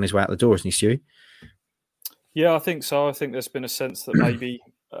potentially on his way out the door, isn't he, Stewie? Yeah, I think so. I think there's been a sense that maybe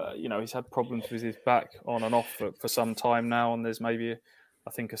he's had problems with his back on and off for some time now, and there's maybe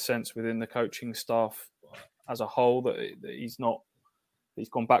a sense within the coaching staff as a whole that he's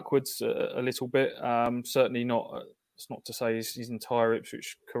gone backwards a little bit. Certainly not. It's not to say his entire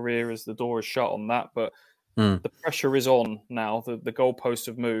Ipswich career as the door is shut on that, but the pressure is on now. The goalposts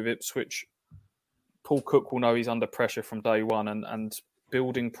have moved. Ipswich, Paul Cook will know he's under pressure from day one, and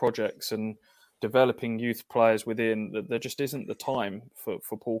building projects and developing youth players within, there just isn't the time for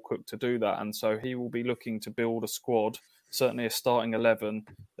Paul Cook to do that. And so he will be looking to build a squad, certainly a starting 11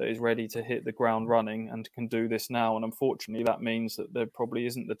 that is ready to hit the ground running and can do this now. And unfortunately, that means that there probably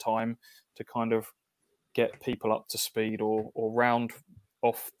isn't the time to kind of get people up to speed or round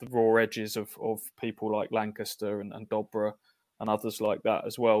off the raw edges of people like Lancaster and Dobra and others like that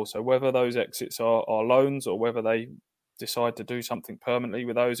as well. So whether those exits are loans or whether they decide to do something permanently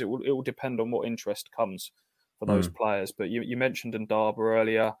with those, it will depend on what interest comes for those players. But you mentioned Ndaba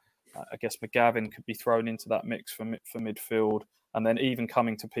earlier. I guess McGavin could be thrown into that mix for midfield, and then even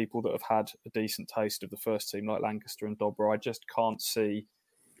coming to people that have had a decent taste of the first team like Lancaster and Dobra. I just can't see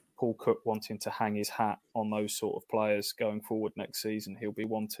Paul Cook wanting to hang his hat on those sort of players going forward next season. He'll be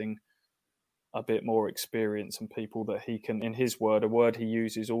wanting a bit more experience and people that he can, in his word, a word he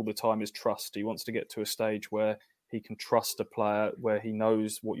uses all the time is trust. He wants to get to a stage where he can trust a player, where he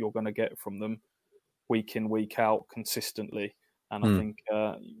knows what you're going to get from them week in, week out, consistently. And I think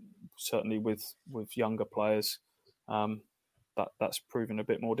certainly with younger players, that's proven a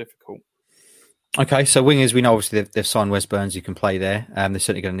bit more difficult. Okay, so wingers, we know obviously they've signed Wes Burns, who can play there. They're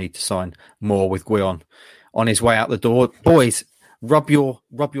certainly going to need to sign more with Guion on his way out the door. Boys, rub your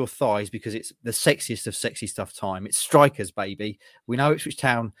thighs, because it's the sexiest of sexy stuff time. It's strikers, baby. We know Ipswich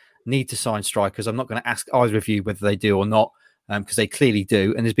Town need to sign strikers. I'm not going to ask either of you whether they do or not, because they clearly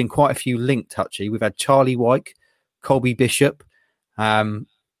do. And there's been quite a few linked, Hutchie. We've had Charlie Wyke, Colby Bishop. Who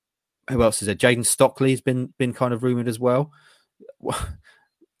else is there? Jaden Stockley has been kind of rumoured as well.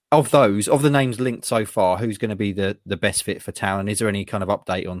 Of the names linked so far, who's going to be the best fit for Town? And is there any kind of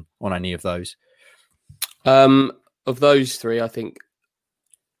update on any of those? Of those three,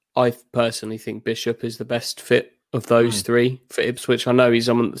 I personally think Bishop is the best fit of those three for Ipswich. I know he's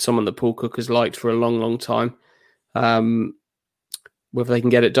someone that Paul Cook has liked for a long, long time. Whether they can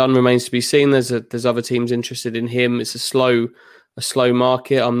get it done remains to be seen. There's other teams interested in him. It's a slow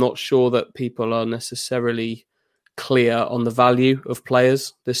market. I'm not sure that people are necessarily clear on the value of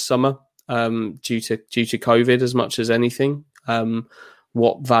players this summer due to COVID as much as anything.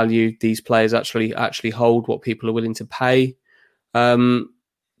 What value these players actually hold, what people are willing to pay. But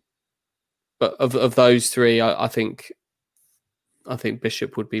of those three, I think I think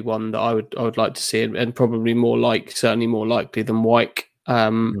Bishop would be one that I would like to see, and probably certainly more likely than Wyke.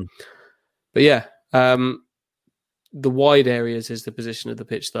 But yeah, the wide areas is the position of the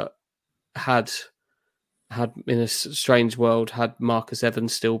pitch that had in a strange world, had Marcus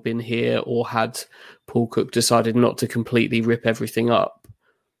Evans still been here, or had Paul Cook decided not to completely rip everything up,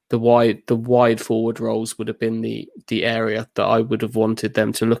 the wide forward roles would have been the area that I would have wanted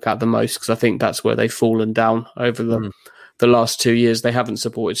them to look at the most, because I think that's where they've fallen down over the last 2 years. They haven't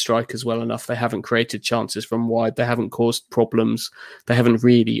supported strikers well enough. They haven't created chances from wide. They haven't caused problems. They haven't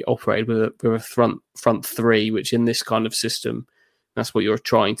really operated with a front three, which in this kind of system, that's what you're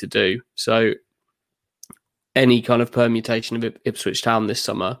trying to do. So any kind of permutation of Ipswich Town this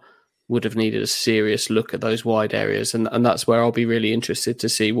summer would have needed a serious look at those wide areas, and that's where I'll be really interested to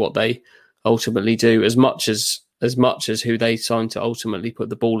see what they ultimately do, as much as who they sign to ultimately put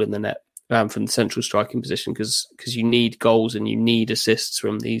the ball in the net from the central striking position, because you need goals and you need assists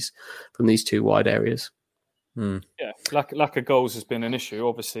from these two wide areas. Yeah, lack of goals has been an issue,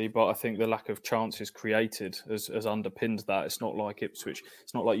 obviously, but I think the lack of chances created has underpinned that. It's not like Ipswich.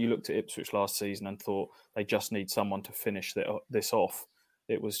 It's not like you looked at Ipswich last season and thought they just need someone to finish this off.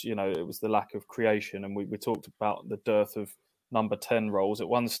 It was, it was the lack of creation, and we talked about the dearth of number 10 roles. At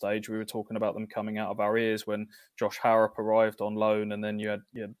one stage, we were talking about them coming out of our ears when Josh Harrop arrived on loan, and then you had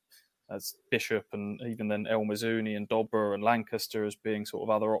as Bishop and even then El Mazouni and Dobra and Lancaster as being sort of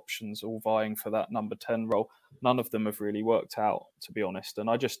other options, all vying for that number 10 role. None of them have really worked out, to be honest. And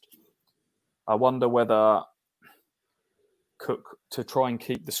I wonder whether Cook, to try and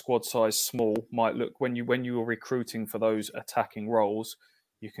keep the squad size small, might look, when you are recruiting for those attacking roles,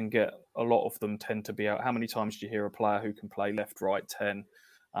 you can get a lot of them tend to be out. How many times do you hear a player who can play left, right, 10?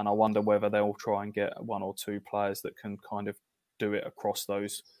 And I wonder whether they'll try and get one or two players that can kind of do it across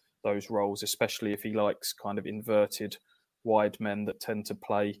those roles, especially if he likes kind of inverted wide men that tend to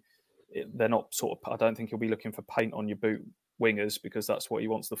play. They're not I don't think he'll be looking for paint on your boot wingers, because that's what he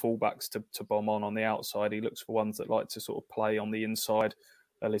wants the fullbacks to bomb on the outside. He looks for ones that like to sort of play on the inside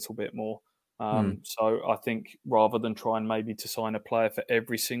a little bit more. So I think rather than trying maybe to sign a player for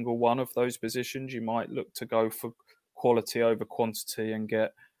every single one of those positions, you might look to go for quality over quantity and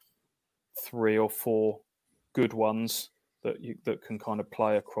get 3 or 4 good ones that can kind of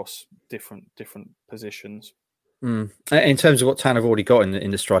play across different positions. In terms of what Town have already got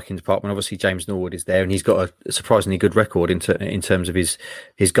in the striking department, obviously James Norwood is there, and he's got a surprisingly good record in terms of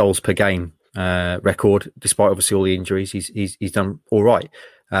his goals per game record. Despite obviously all the injuries, he's done all right,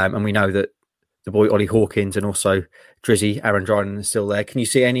 and we know that the boy Ollie Hawkins and also Drizzy Aaron Dryden are still there. Can you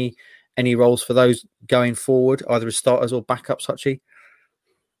see any roles for those going forward, either as starters or backups, Hutchie?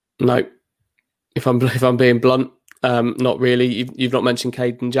 No, if I'm being blunt. Not really. You've not mentioned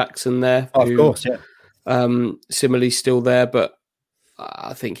Caden Jackson there. Of course, yeah. Similarly still there, but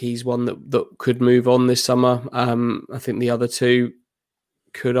I think he's one that could move on this summer. I think the other two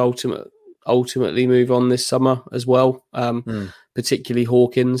could ultimately move on this summer as well. Particularly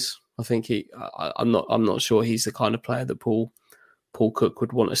Hawkins. I think I'm not sure he's the kind of player that Paul Cook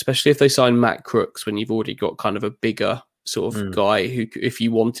would want, especially if they sign Matt Crooks when you've already got kind of a bigger sort of guy who, if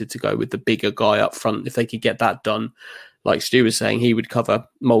you wanted to go with the bigger guy up front, if they could get that done, like Stu was saying, he would cover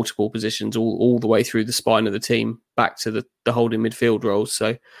multiple positions all the way through the spine of the team back to the holding midfield roles.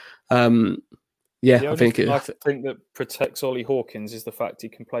 So, I think that protects Ollie Hawkins is the fact he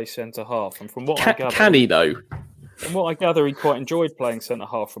can play centre half, and from what I gather, can he though? From what I gather, he quite enjoyed playing centre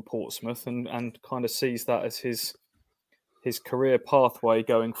half for Portsmouth, and kind of sees that as his career pathway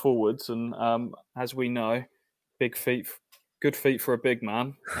going forwards. And as we know, big feet, good feet for a big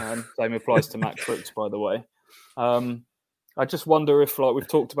man. Same applies to Matt Crooks, by the way. I just wonder if, like we've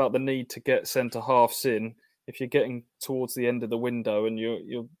talked about, the need to get centre halves in. If you're getting towards the end of the window and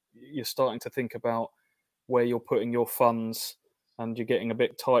you're starting to think about where you're putting your funds, and you're getting a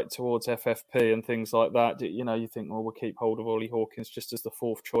bit tight towards FFP and things like that, you think, well, we'll keep hold of Ollie Hawkins just as the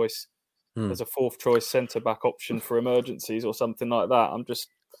fourth choice. As a fourth choice centre back option for emergencies or something like that.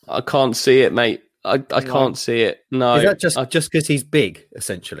 I can't see it, mate. I can't see it. No, is that just because he's big?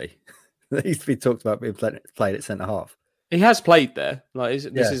 Essentially, he's been talked about being played at centre half. He has played there. This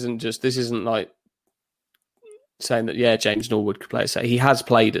isn't like saying that. James Norwood could play. So he has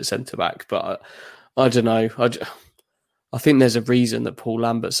played at centre back, but I don't know. I think there's a reason that Paul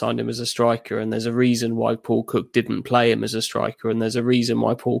Lambert signed him as a striker, and there's a reason why Paul Cook didn't play him as a striker, and there's a reason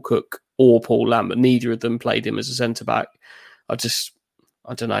why Paul Cook or Paul Lambert, neither of them played him as a centre back. I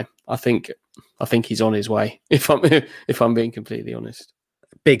don't know. I think he's on his way. If I'm being completely honest.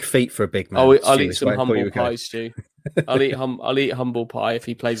 Big feet for a big man. I'll eat some humble pie, Stu. I'll eat humble pie if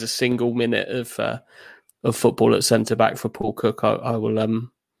he plays a single minute of football at centre back for Paul Cook. I will.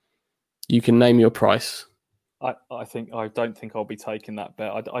 You can name your price. I don't think I'll be taking that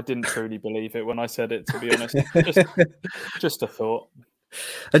bet. I didn't truly believe it when I said it, to be honest. Just a thought.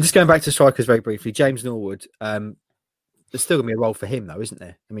 And just going back to strikers very briefly, James Norwood. There's still going to be a role for him, though, isn't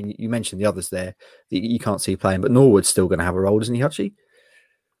there? I mean, you mentioned the others there that you can't see playing, but Norwood's still going to have a role, isn't he, Hutchie?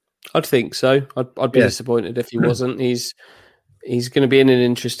 I'd think so. I'd be disappointed if he wasn't. He's going to be in an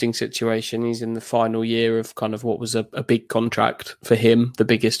interesting situation. He's in the final year of kind of what was a big contract for him, the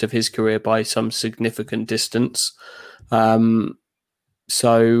biggest of his career by some significant distance.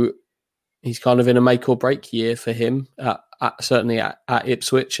 So he's kind of in a make or break year for him, certainly at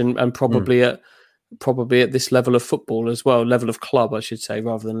Ipswich and probably at this level of football as well, level of club, I should say,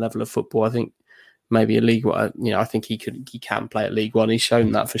 rather than level of football. I think maybe a League One. I think he can play at League One. He's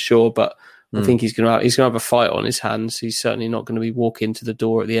shown that for sure, but I think he's going to have a fight on his hands. He's certainly not going to be walking to the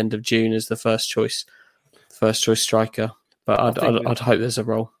door at the end of June as the first choice striker. But I'd hope there's a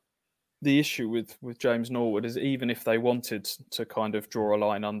role. The issue with James Norwood is even if they wanted to kind of draw a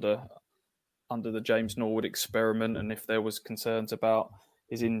line under the James Norwood experiment, and if there was concerns about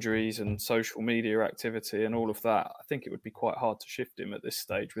his injuries and social media activity and all of that, I think it would be quite hard to shift him at this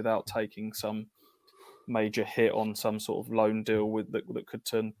stage without taking some major hit on some sort of loan deal that could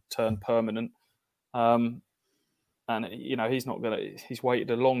turn permanent. And he's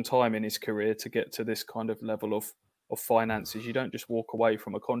waited a long time in his career to get to this kind of level of finances. You don't just walk away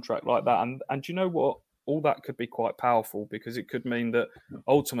from a contract like that. And you know what? All that could be quite powerful, because it could mean that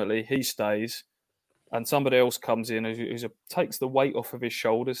ultimately he stays and somebody else comes in who takes the weight off of his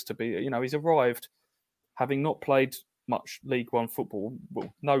shoulders to be, he's arrived having not played much League One football,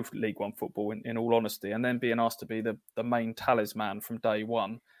 well, no League One football in all honesty, and then being asked to be the main talisman from day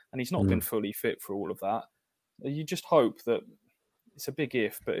one, and he's not been fully fit for all of that. You just hope that, it's a big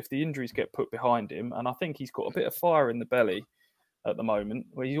if, but if the injuries get put behind him, and I think he's got a bit of fire in the belly at the moment.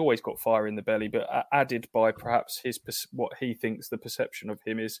 Well, he's always got fire in the belly, but added by perhaps what he thinks the perception of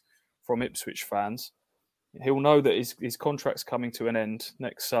him is from Ipswich fans. He'll know that his contract's coming to an end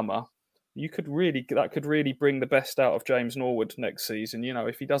next summer. That could really bring the best out of James Norwood next season.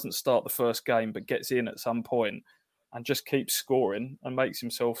 If he doesn't start the first game but gets in at some point and just keeps scoring and makes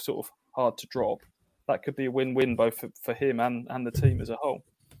himself sort of hard to drop, that could be a win-win both for him and the team as a whole.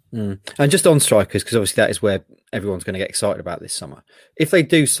 And just on strikers, because obviously that is where everyone's going to get excited about this summer. If they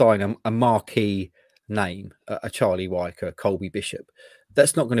do sign a marquee name, a Charlie Wyke, a Colby Bishop,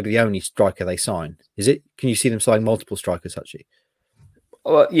 that's not going to be the only striker they sign, is it? Can you see them signing multiple strikers, Hutchie?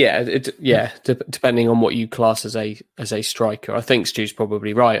 Well, depending on what you class as a striker. I think Stu's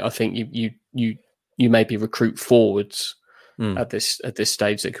probably right. I think you maybe recruit forwards at this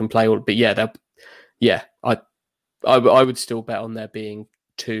stage that can play all. But I would still bet on there being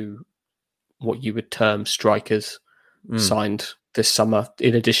two what you would term strikers signed this summer,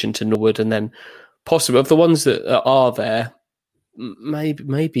 in addition to Norwood, and then possibly of the ones that are there.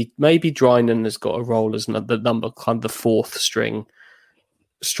 Maybe Drinan has got a role as the number, kind of the fourth string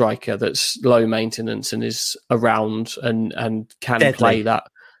striker that's low maintenance and is around and can Deadly.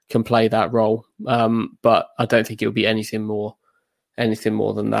 play that role. But I don't think it would be anything more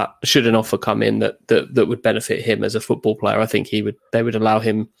than that. Should an offer come in that would benefit him as a football player, I think they would allow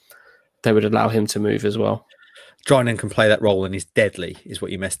him to move as well. Drinan can play that role and is deadly, is what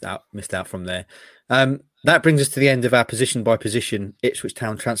you missed out from there. That brings us to the end of our position by position Ipswich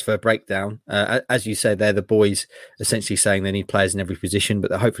Town transfer breakdown. As you said, they're the boys essentially saying they need players in every position,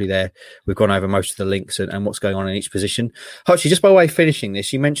 but hopefully we've gone over most of the links and what's going on in each position. Hutchie, just by way of finishing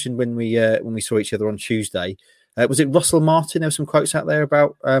this, you mentioned when we saw each other on Tuesday, was it Russell Martin? There were some quotes out there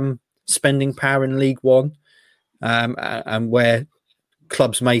about spending power in League One and where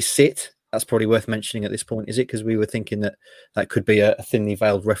clubs may sit. That's probably worth mentioning at this point, is it? Because we were thinking that could be a thinly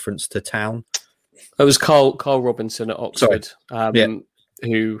veiled reference to Town. It was Carl Robinson at Oxford,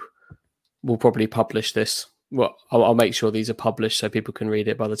 who will probably publish this. Well, I'll make sure these are published so people can read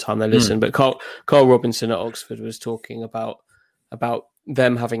it by the time they listen. But Carl Robinson at Oxford was talking about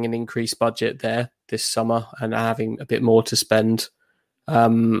them having an increased budget there this summer and having a bit more to spend.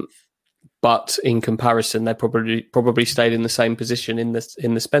 But in comparison, they probably stayed in the same position in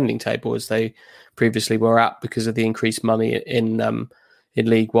the spending table as they previously were at because of the increased money in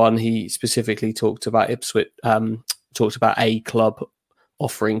League One. He specifically talked about Ipswich, talked about a club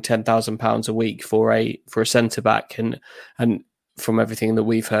offering £10,000 a week for a centre back, and from everything that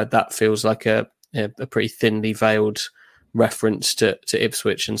we've heard, that feels like a pretty thinly veiled reference to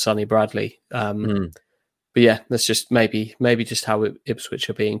Ipswich and Sonny Bradley. But yeah, that's just maybe just how Ipswich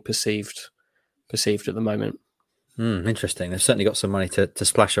are being perceived at the moment. Interesting. They've certainly got some money to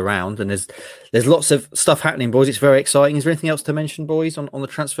splash around, and there's lots of stuff happening, boys. It's very exciting. Is there anything else to mention, boys, on the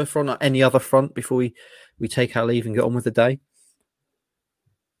transfer front or any other front before we take our leave and get on with the day?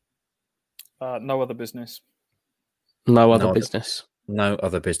 No other business. No other business. No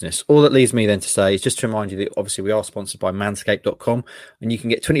other business. All that leaves me then to say is just to remind you that obviously we are sponsored by manscaped.com, and you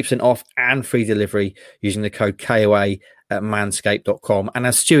can get 20% off and free delivery using the code KOA at manscaped.com. And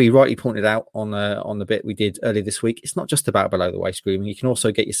as Stewie rightly pointed out on the bit we did earlier this week, it's not just about below the waist grooming. You can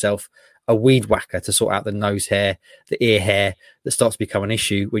also get yourself a weed whacker to sort out the nose hair, the ear hair that starts to become an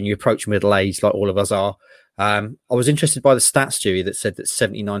issue when you approach middle age, like all of us are. I was interested by the stats, Stewie, that said that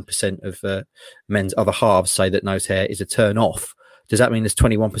 79% of men's other halves say that nose hair is a turn off. Does that mean there's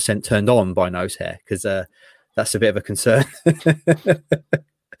 21% turned on by nose hair? Because that's a bit of a concern.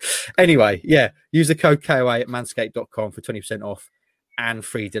 Anyway, yeah, use the code KOA at manscaped.com for 20% off and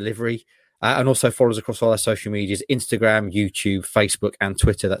free delivery. And also follow us across all our social medias, Instagram, YouTube, Facebook, and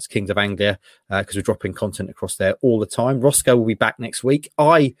Twitter. That's Kings of Anglia, because we're dropping content across there all the time. Roscoe will be back next week.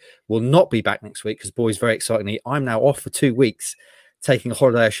 I will not be back next week because, boys, very excitingly, I'm now off for 2 weeks, taking a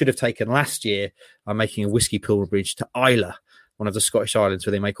holiday I should have taken last year. I'm making a whiskey pilgrimage to Islay, one of the Scottish islands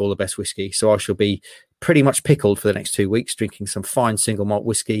where they make all the best whiskey. So I shall be pretty much pickled for the next 2 weeks, drinking some fine single malt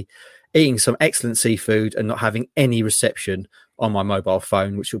whiskey, eating some excellent seafood, and not having any reception on my mobile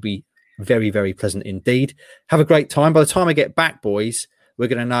phone, which will be very, very pleasant indeed. Have a great time. By the time I get back, boys, we're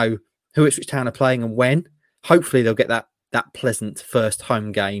going to know who Ipswich Town are playing and when. Hopefully they'll get that pleasant first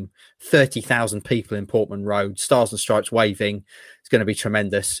home game. 30,000 people in Portman Road, Stars and Stripes waving. It's going to be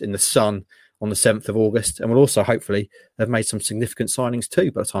tremendous in the sun on the 7th of August. And we'll also hopefully have made some significant signings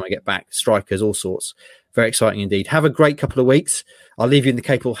too by the time I get back. Strikers, all sorts. Very exciting indeed. Have a great couple of weeks. I'll leave you in the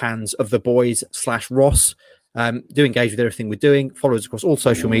capable hands of the boys /Ross. Do engage with everything we're doing. Follow us across all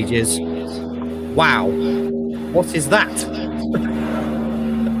social medias. Wow. What is that?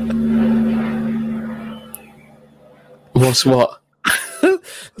 What's what?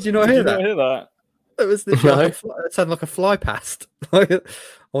 Did you not hear that? Not hear that? It was it sounded like a fly past. I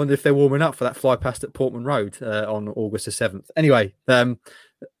wonder if they're warming up for that fly past at Portman Road on August the 7th. Anyway, I'm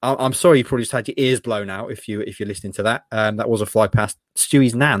sorry you probably just had your ears blown out if you're listening to that. That was a fly past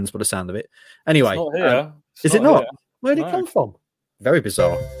Stewie's nans by the sound of it. Anyway, it's not here. Is it not? Here. Where did it come from? Very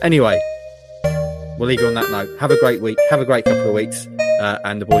bizarre. Anyway, we'll leave you on that note. Have a great week. Have a great couple of weeks.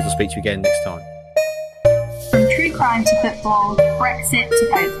 And the boys will speak to you again next time. From true crime to football, Brexit to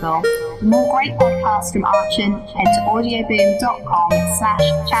Codeville. For more great podcasts from Archon, head to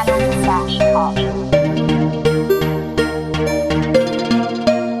audioboom.com/channel/Archon.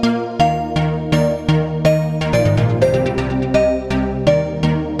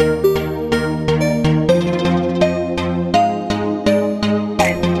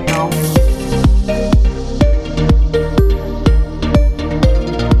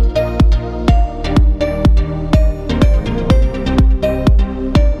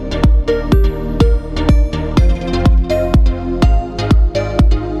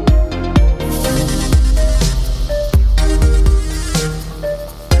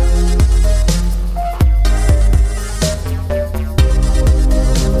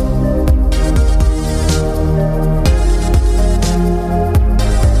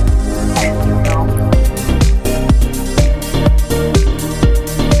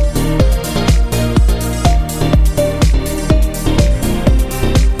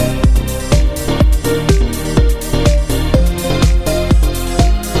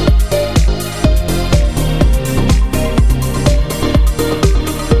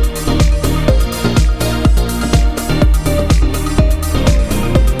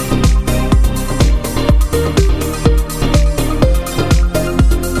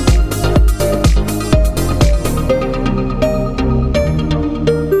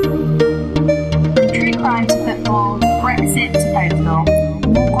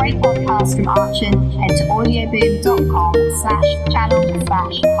 From Archon, head to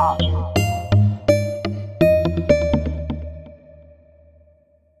audioboom.com/channel/Archon.